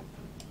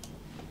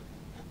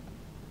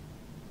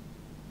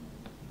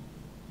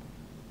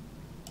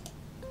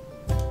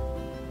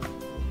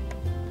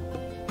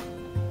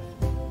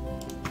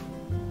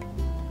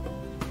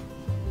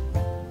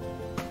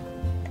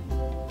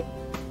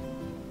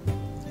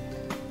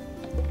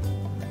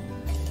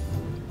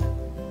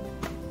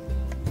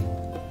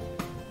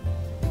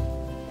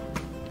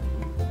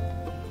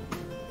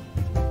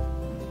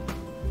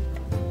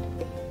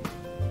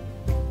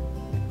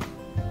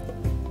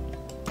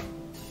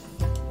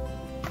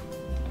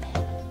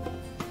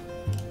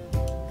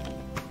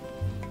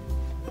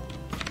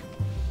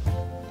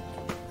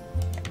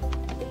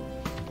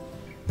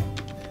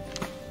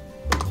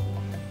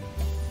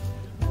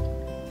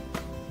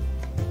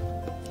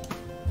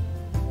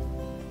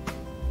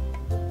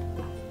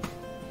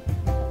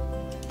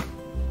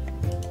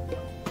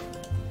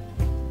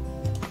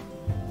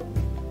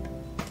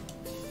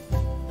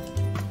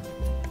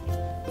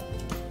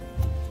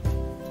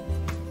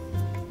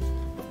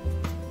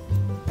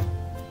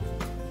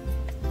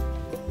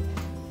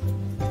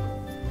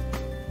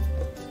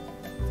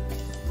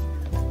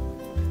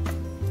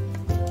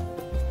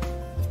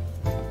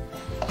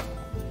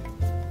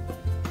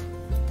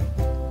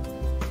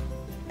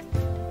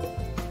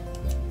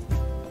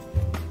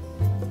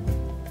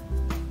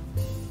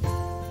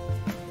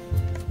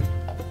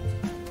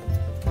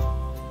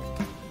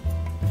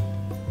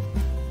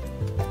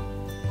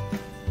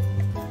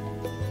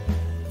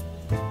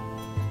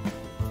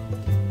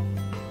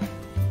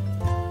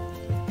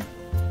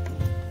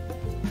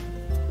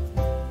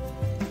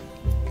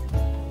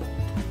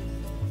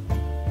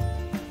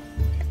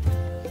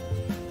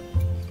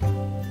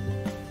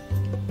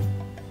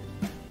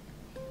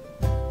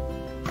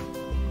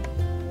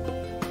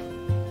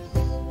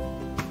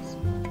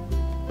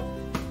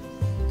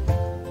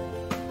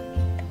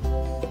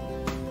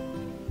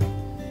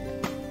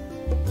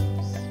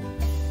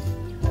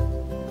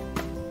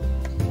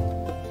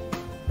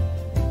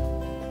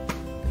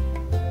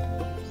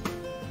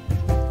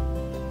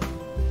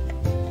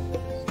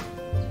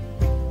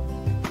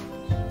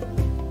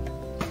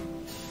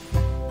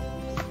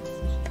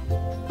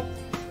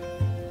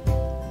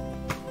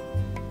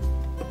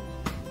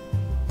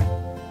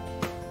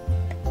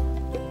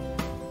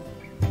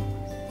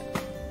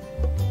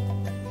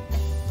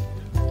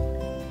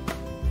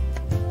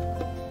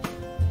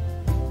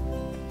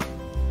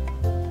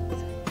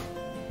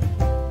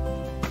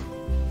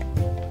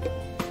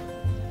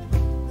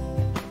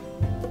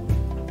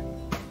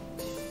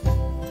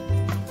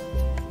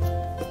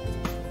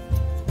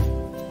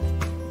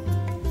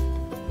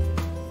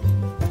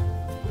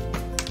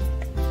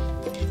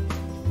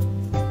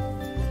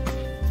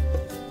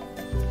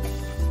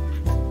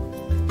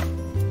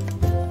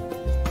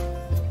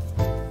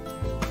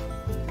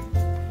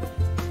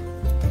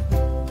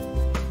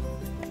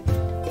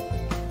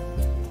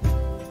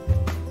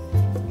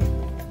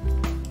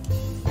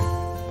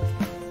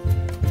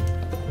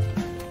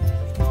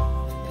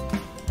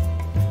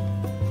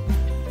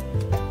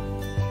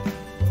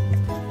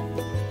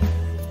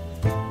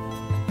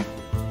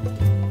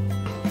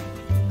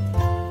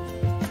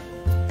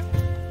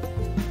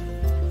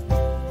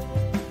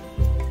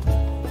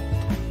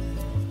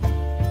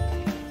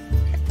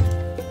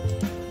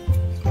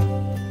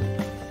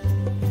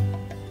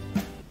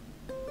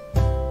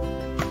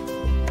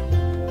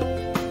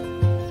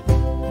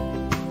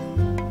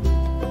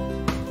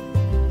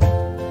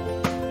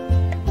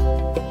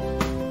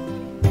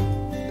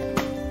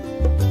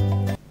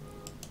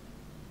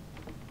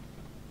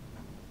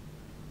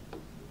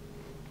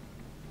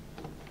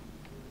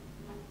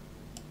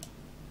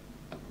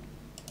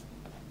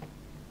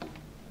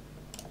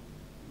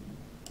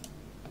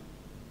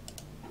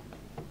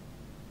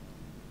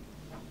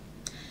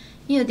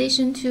 In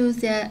addition to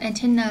the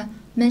antenna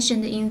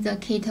mentioned in the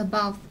kit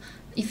above,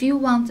 if you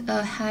want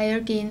a higher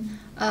gain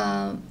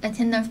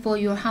antenna for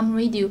your ham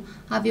radio,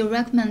 I will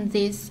recommend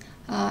this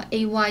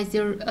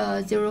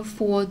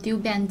AY04 dual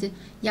band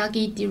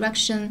Yagi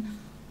directional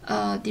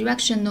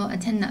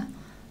antenna.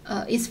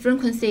 its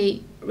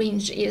frequency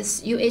range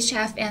is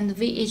UHF and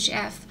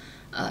VHF.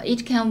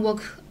 It can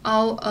work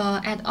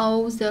at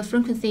all the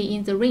frequency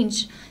in the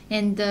range,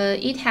 and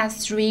it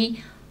has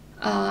 3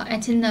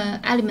 antenna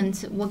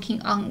elements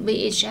working on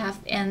VHF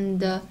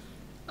and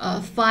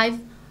 5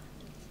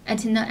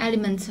 antenna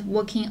elements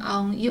working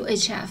on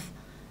UHF,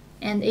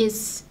 and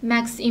its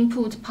max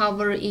input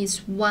power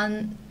is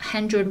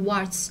 100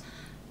 watts.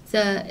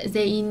 The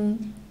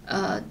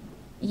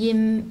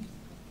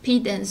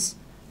impedance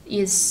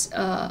is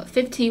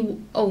 50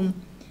 ohm.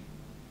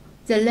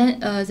 The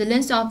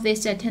length of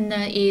this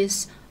antenna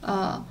is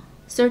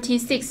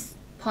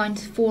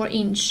 36.4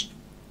 inch,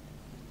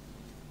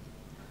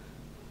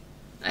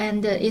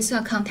 and its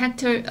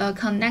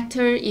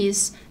connector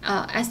is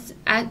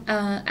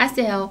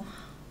SL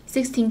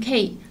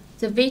 16K.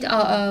 The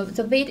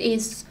weight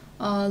is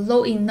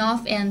low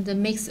enough and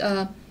makes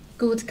a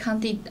good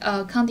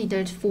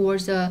candidate for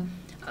the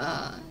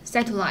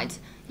satellite.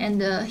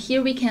 And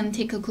here we can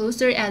take a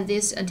closer at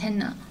this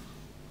antenna.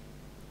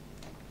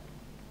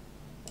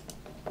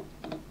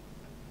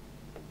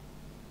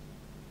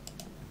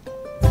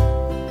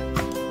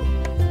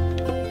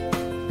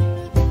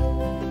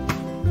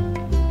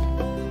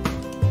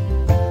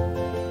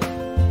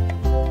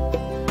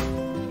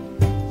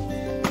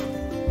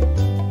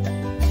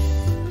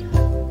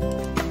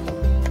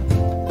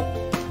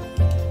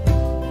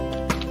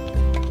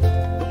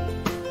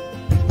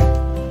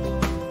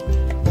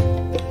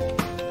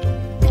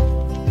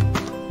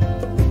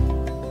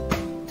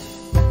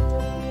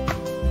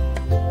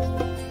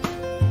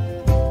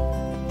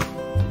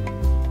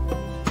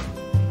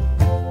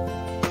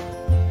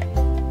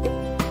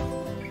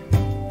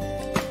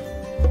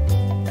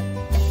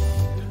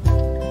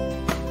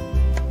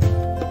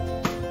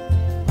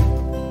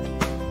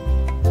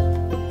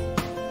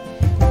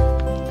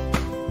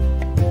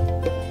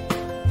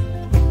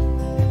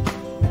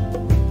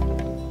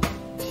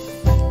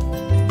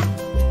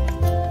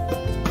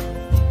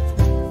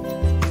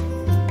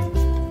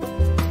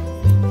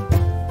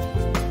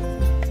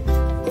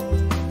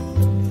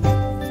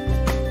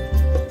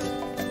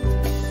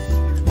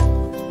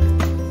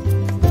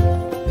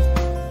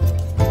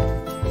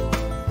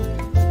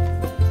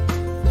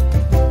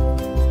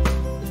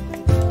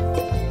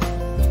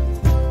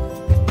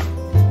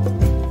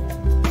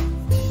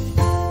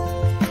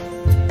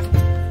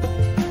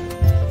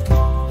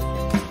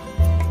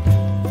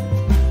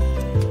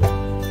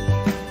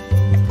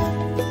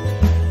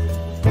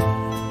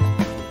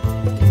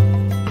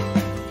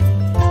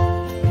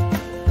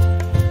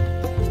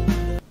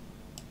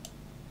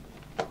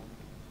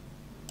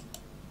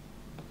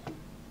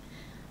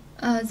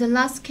 The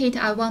last kit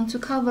I want to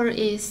cover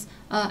is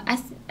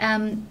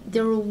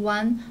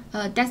SM01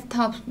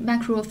 desktop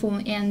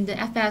microphone and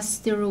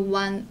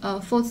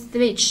FS01 phone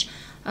switch.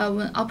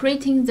 When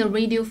operating the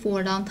radio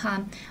for a long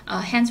time,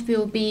 hands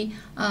will be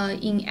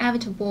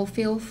inevitable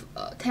feel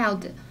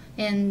tired,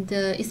 and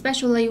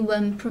especially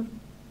when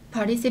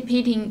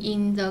participating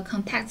in the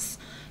contacts.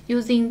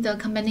 Using the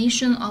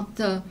combination of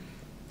the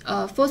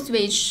phone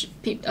switch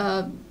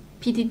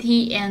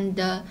PTT and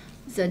the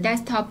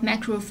desktop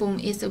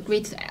microphone is a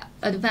great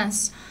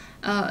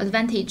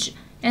advantage,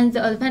 and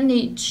the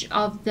advantage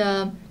of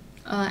the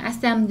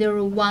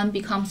SM01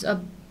 becomes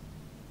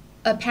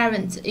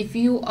apparent if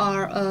you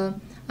are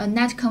a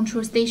net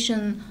control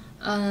station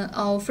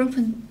or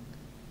frequently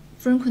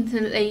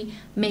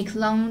make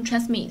long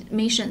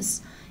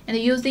transmissions, and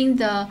using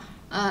the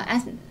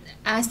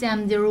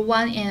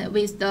SM01 and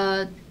with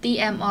the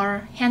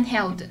DMR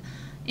handheld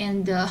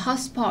and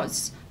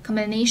hotspots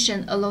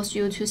combination allows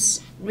you to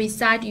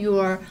reset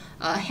your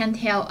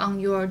handheld on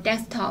your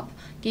desktop,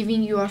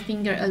 giving your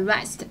finger a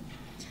rest.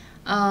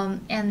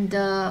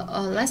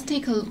 Let's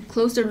take a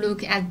closer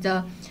look at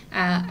the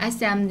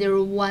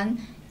SM01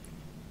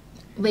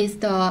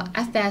 with the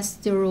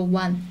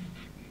FS01.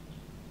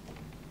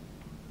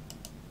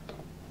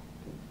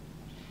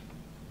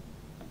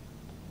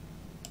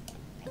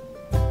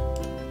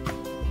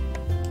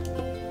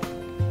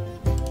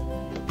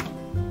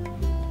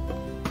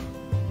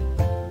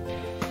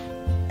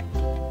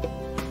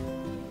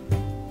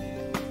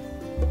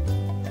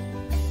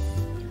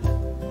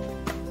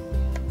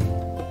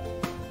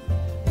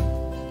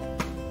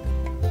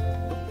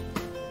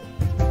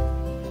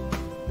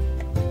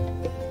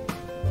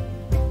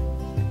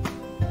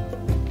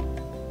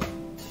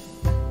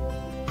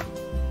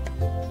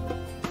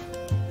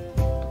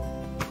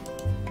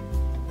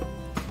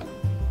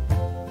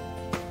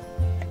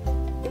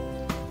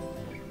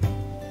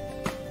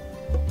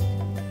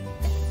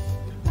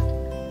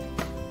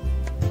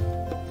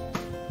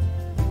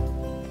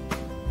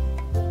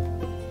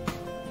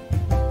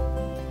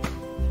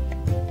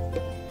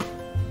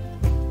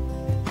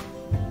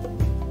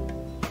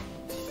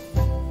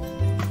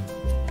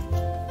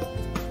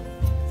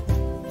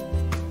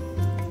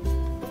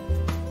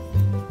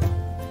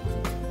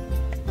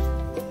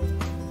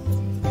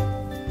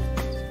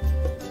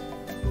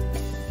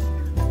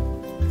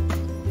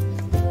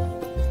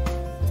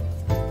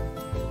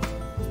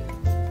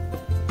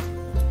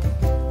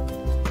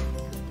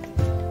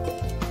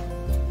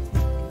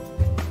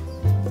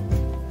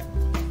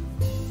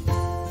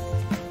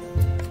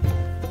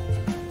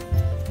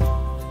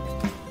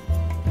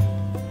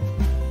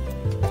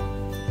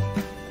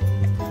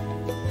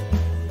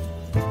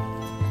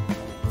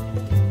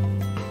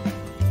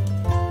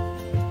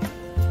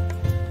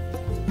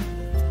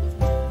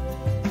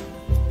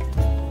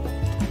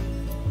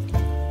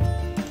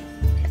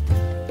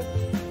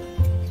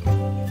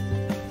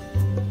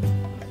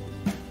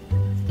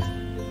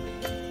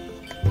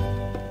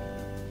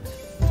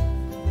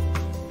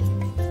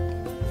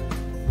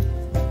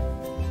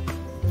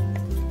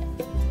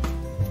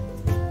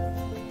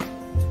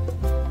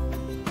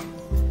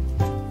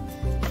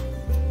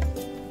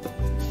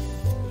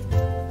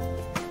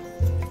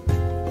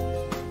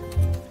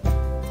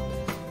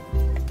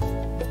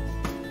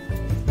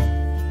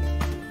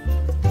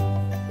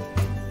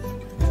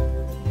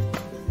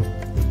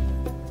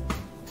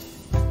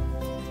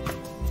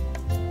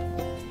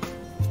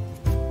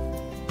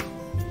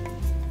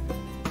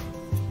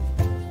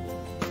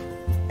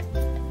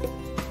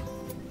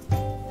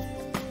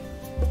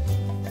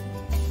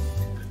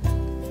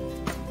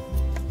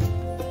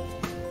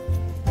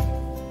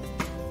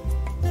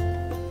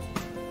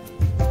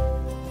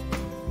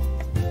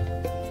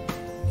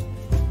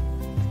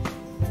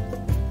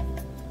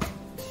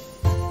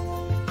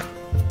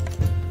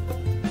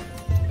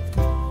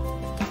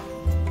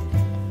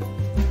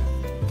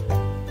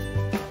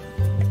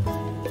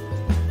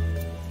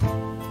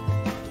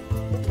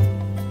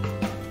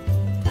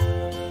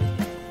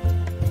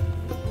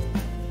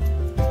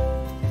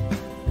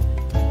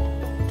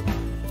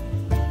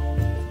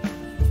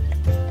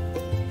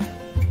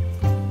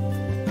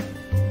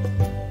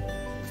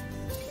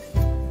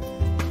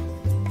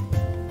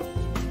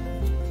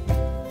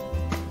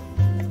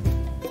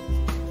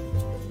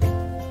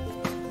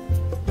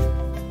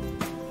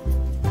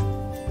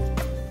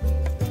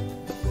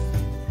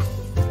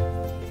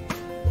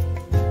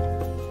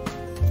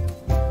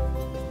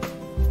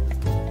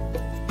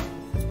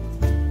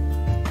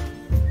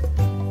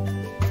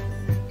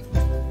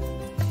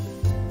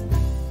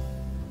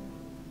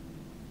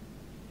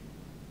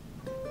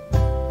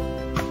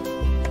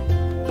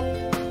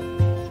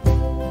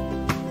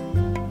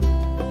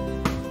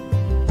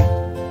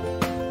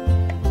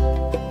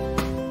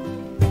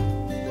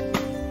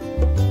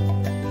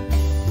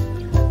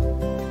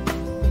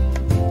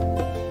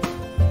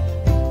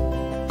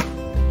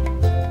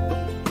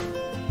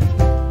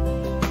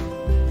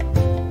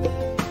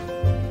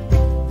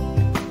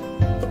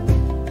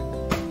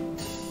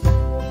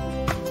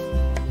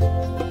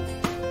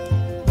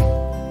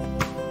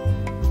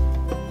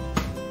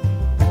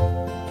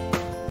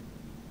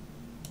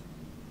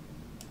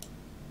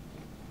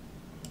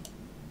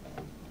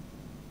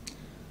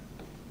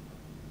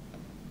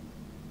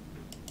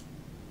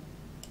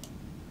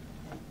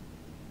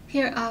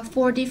 Here are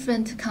 4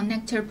 different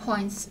connector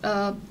points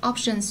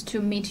options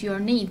to meet your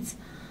needs.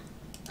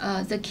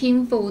 The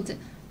King Fold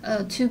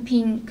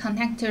 2-pin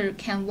connector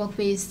can work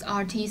with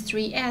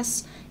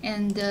RT3S,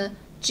 and the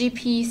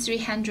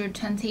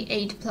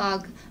GP328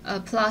 plug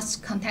plus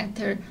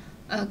connector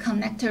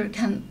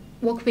can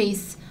work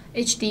with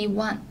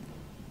HD1.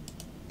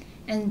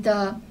 And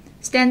the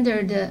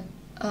standard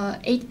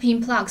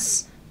 8-pin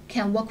plugs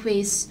can work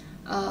with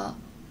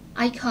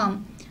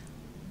ICOM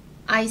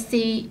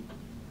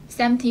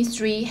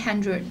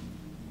IC7300,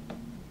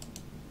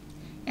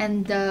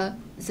 and the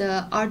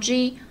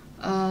RG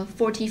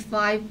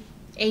 45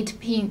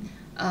 8-pin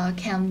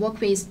can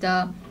work with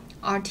the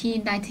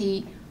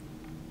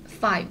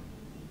RT95.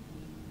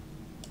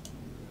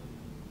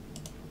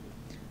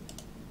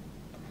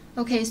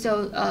 Okay,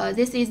 so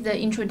this is the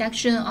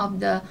introduction of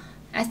the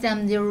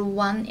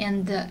SM01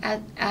 and the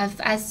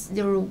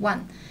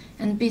FS01.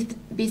 And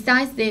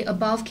besides the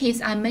above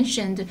kits I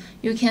mentioned,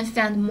 you can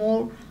find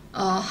more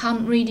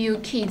ham radio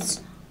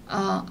kits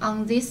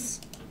on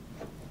this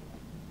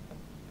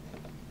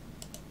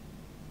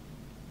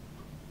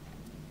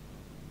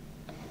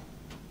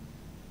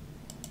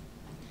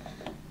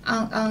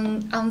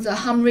on the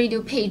ham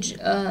radio page,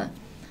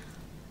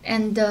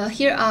 and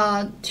here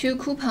are 2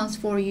 coupons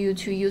for you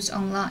to use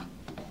online.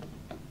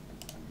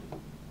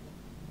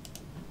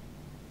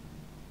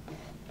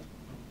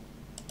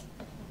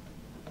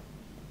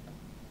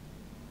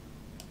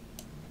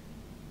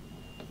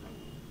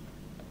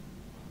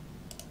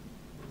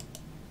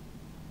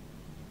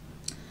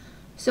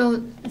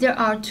 So there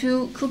are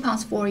 2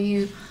 coupons for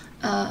you.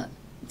 The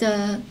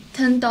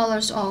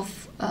 $10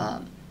 off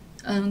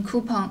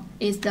coupon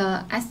is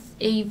the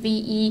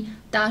SAVE-10.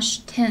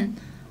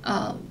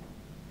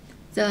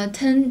 The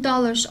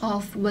 $10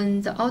 off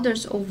when the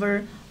orders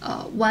over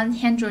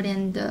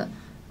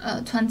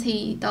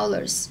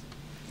 $120.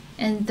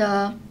 And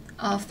the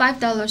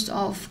 $5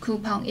 off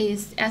coupon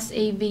is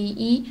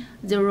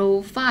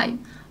SAVE-05.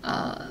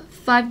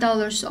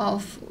 $5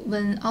 off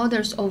when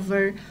orders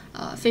over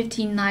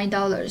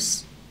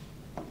 $59.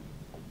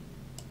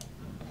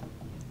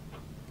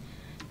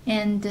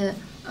 And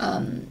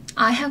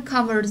I have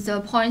covered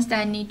the points that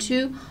I need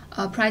to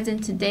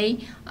present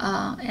today.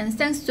 And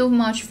thanks so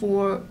much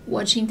for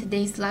watching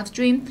today's live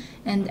stream.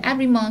 And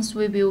every month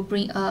we will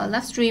bring a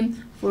live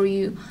stream for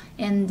you.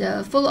 And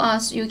follow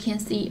us. You can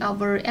see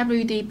our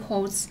everyday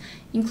posts,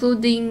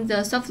 including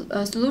the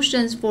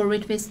solutions for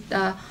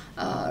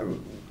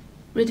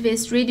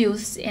RETEVIS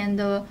radios and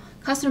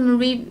customer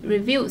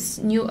reviews,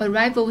 new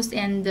arrivals,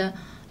 and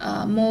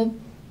more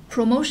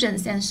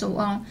promotions, and so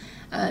on.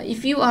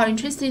 If you are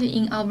interested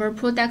in our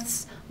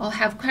products or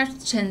have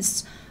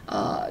questions,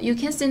 you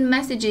can send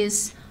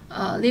messages,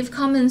 leave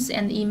comments,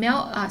 and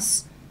email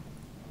us.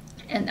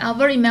 And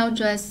our email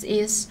address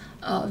is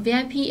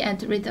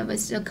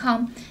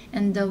vip@retevis.com.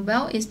 And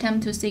well, it's time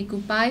to say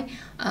goodbye.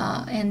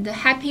 And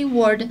happy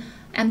World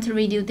Amateur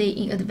Radio Day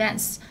in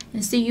advance.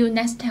 And see you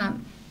next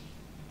time.